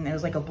Learning. It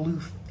was like a blue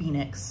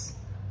phoenix.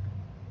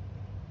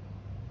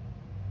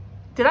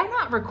 Did I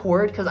not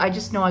record? Because I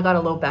just know I got a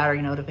low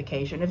battery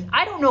notification.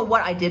 I don't know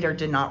what I did or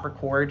did not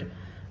record.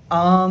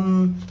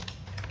 Well,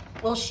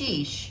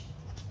 sheesh.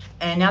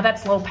 And now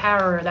that's low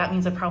power. That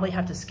means I probably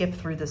have to skip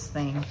through this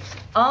thing.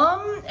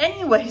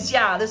 Anyways,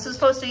 yeah, this is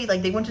supposed to be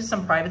like, they went to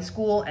some private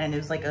school and it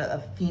was like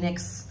a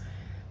phoenix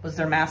was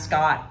their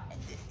mascot.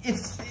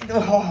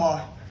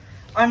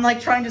 I'm like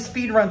trying to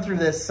speed run through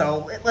this.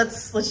 So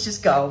let's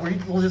just go.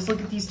 We'll just look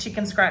at these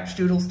chicken scratch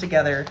doodles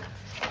together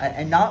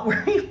and not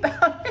worry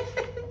about it.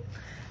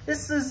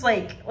 This is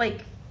like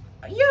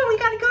yo, we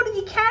gotta go to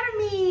the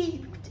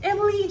academy,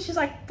 Emily. And she's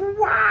like,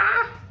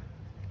 wah.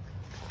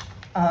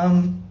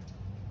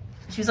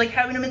 She was like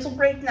having a mental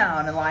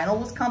breakdown, and Lionel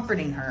was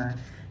comforting her.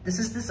 This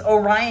is this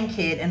Orion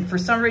kid, and for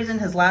some reason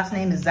his last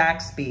name is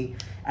Zaxby.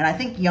 And I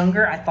think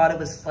younger, I thought it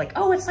was like,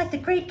 oh, it's like the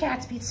Great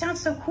Gatsby. It sounds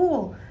so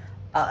cool.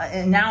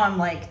 And now I'm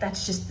like,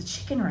 that's just the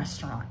chicken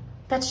restaurant.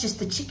 That's just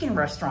the chicken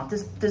restaurant.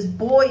 This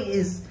boy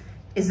is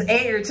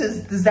heir to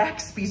the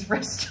Zaxby's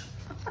restaurant.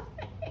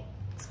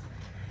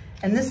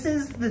 And this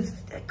is the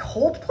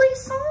Coldplay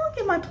song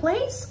in my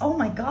place. Oh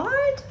my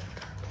God.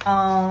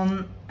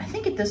 I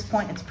think at this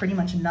point it's pretty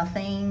much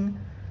nothing.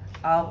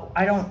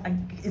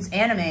 It's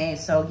anime,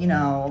 so you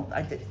know,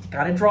 I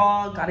gotta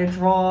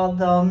draw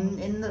them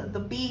in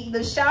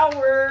the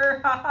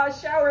shower, haha,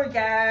 shower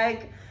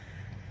gag.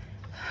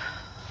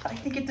 I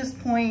think at this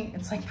point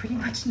it's like pretty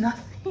much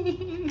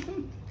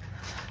nothing.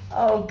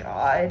 Oh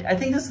God, I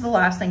think this is the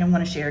last thing I'm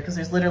gonna share because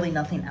there's literally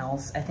nothing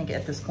else I think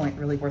at this point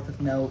really worth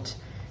of note,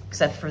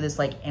 except for this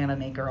like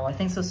anime girl. I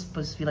think it's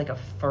supposed to be like a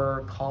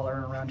fur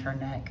collar around her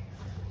neck.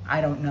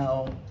 I don't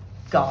know.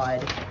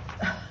 God.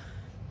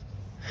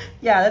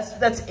 Yeah,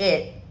 that's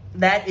it.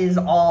 That is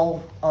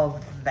all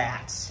of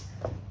that.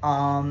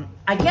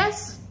 I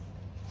guess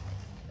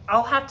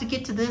I'll have to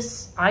get to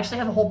this. I actually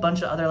have a whole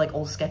bunch of other like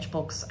old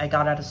sketchbooks I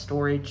got out of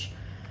storage.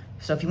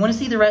 So if you want to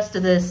see the rest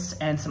of this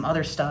and some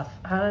other stuff,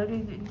 I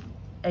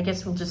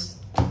guess we'll just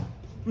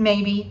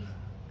maybe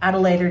at a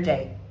later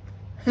date.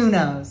 Who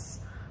knows?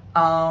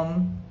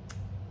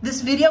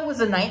 This video was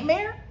a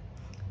nightmare.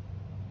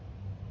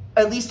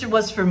 At least it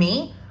was for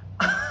me.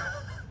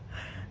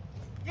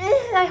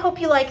 I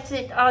hope you liked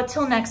it.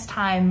 Till next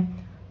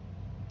time,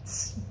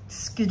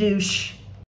 skadoosh.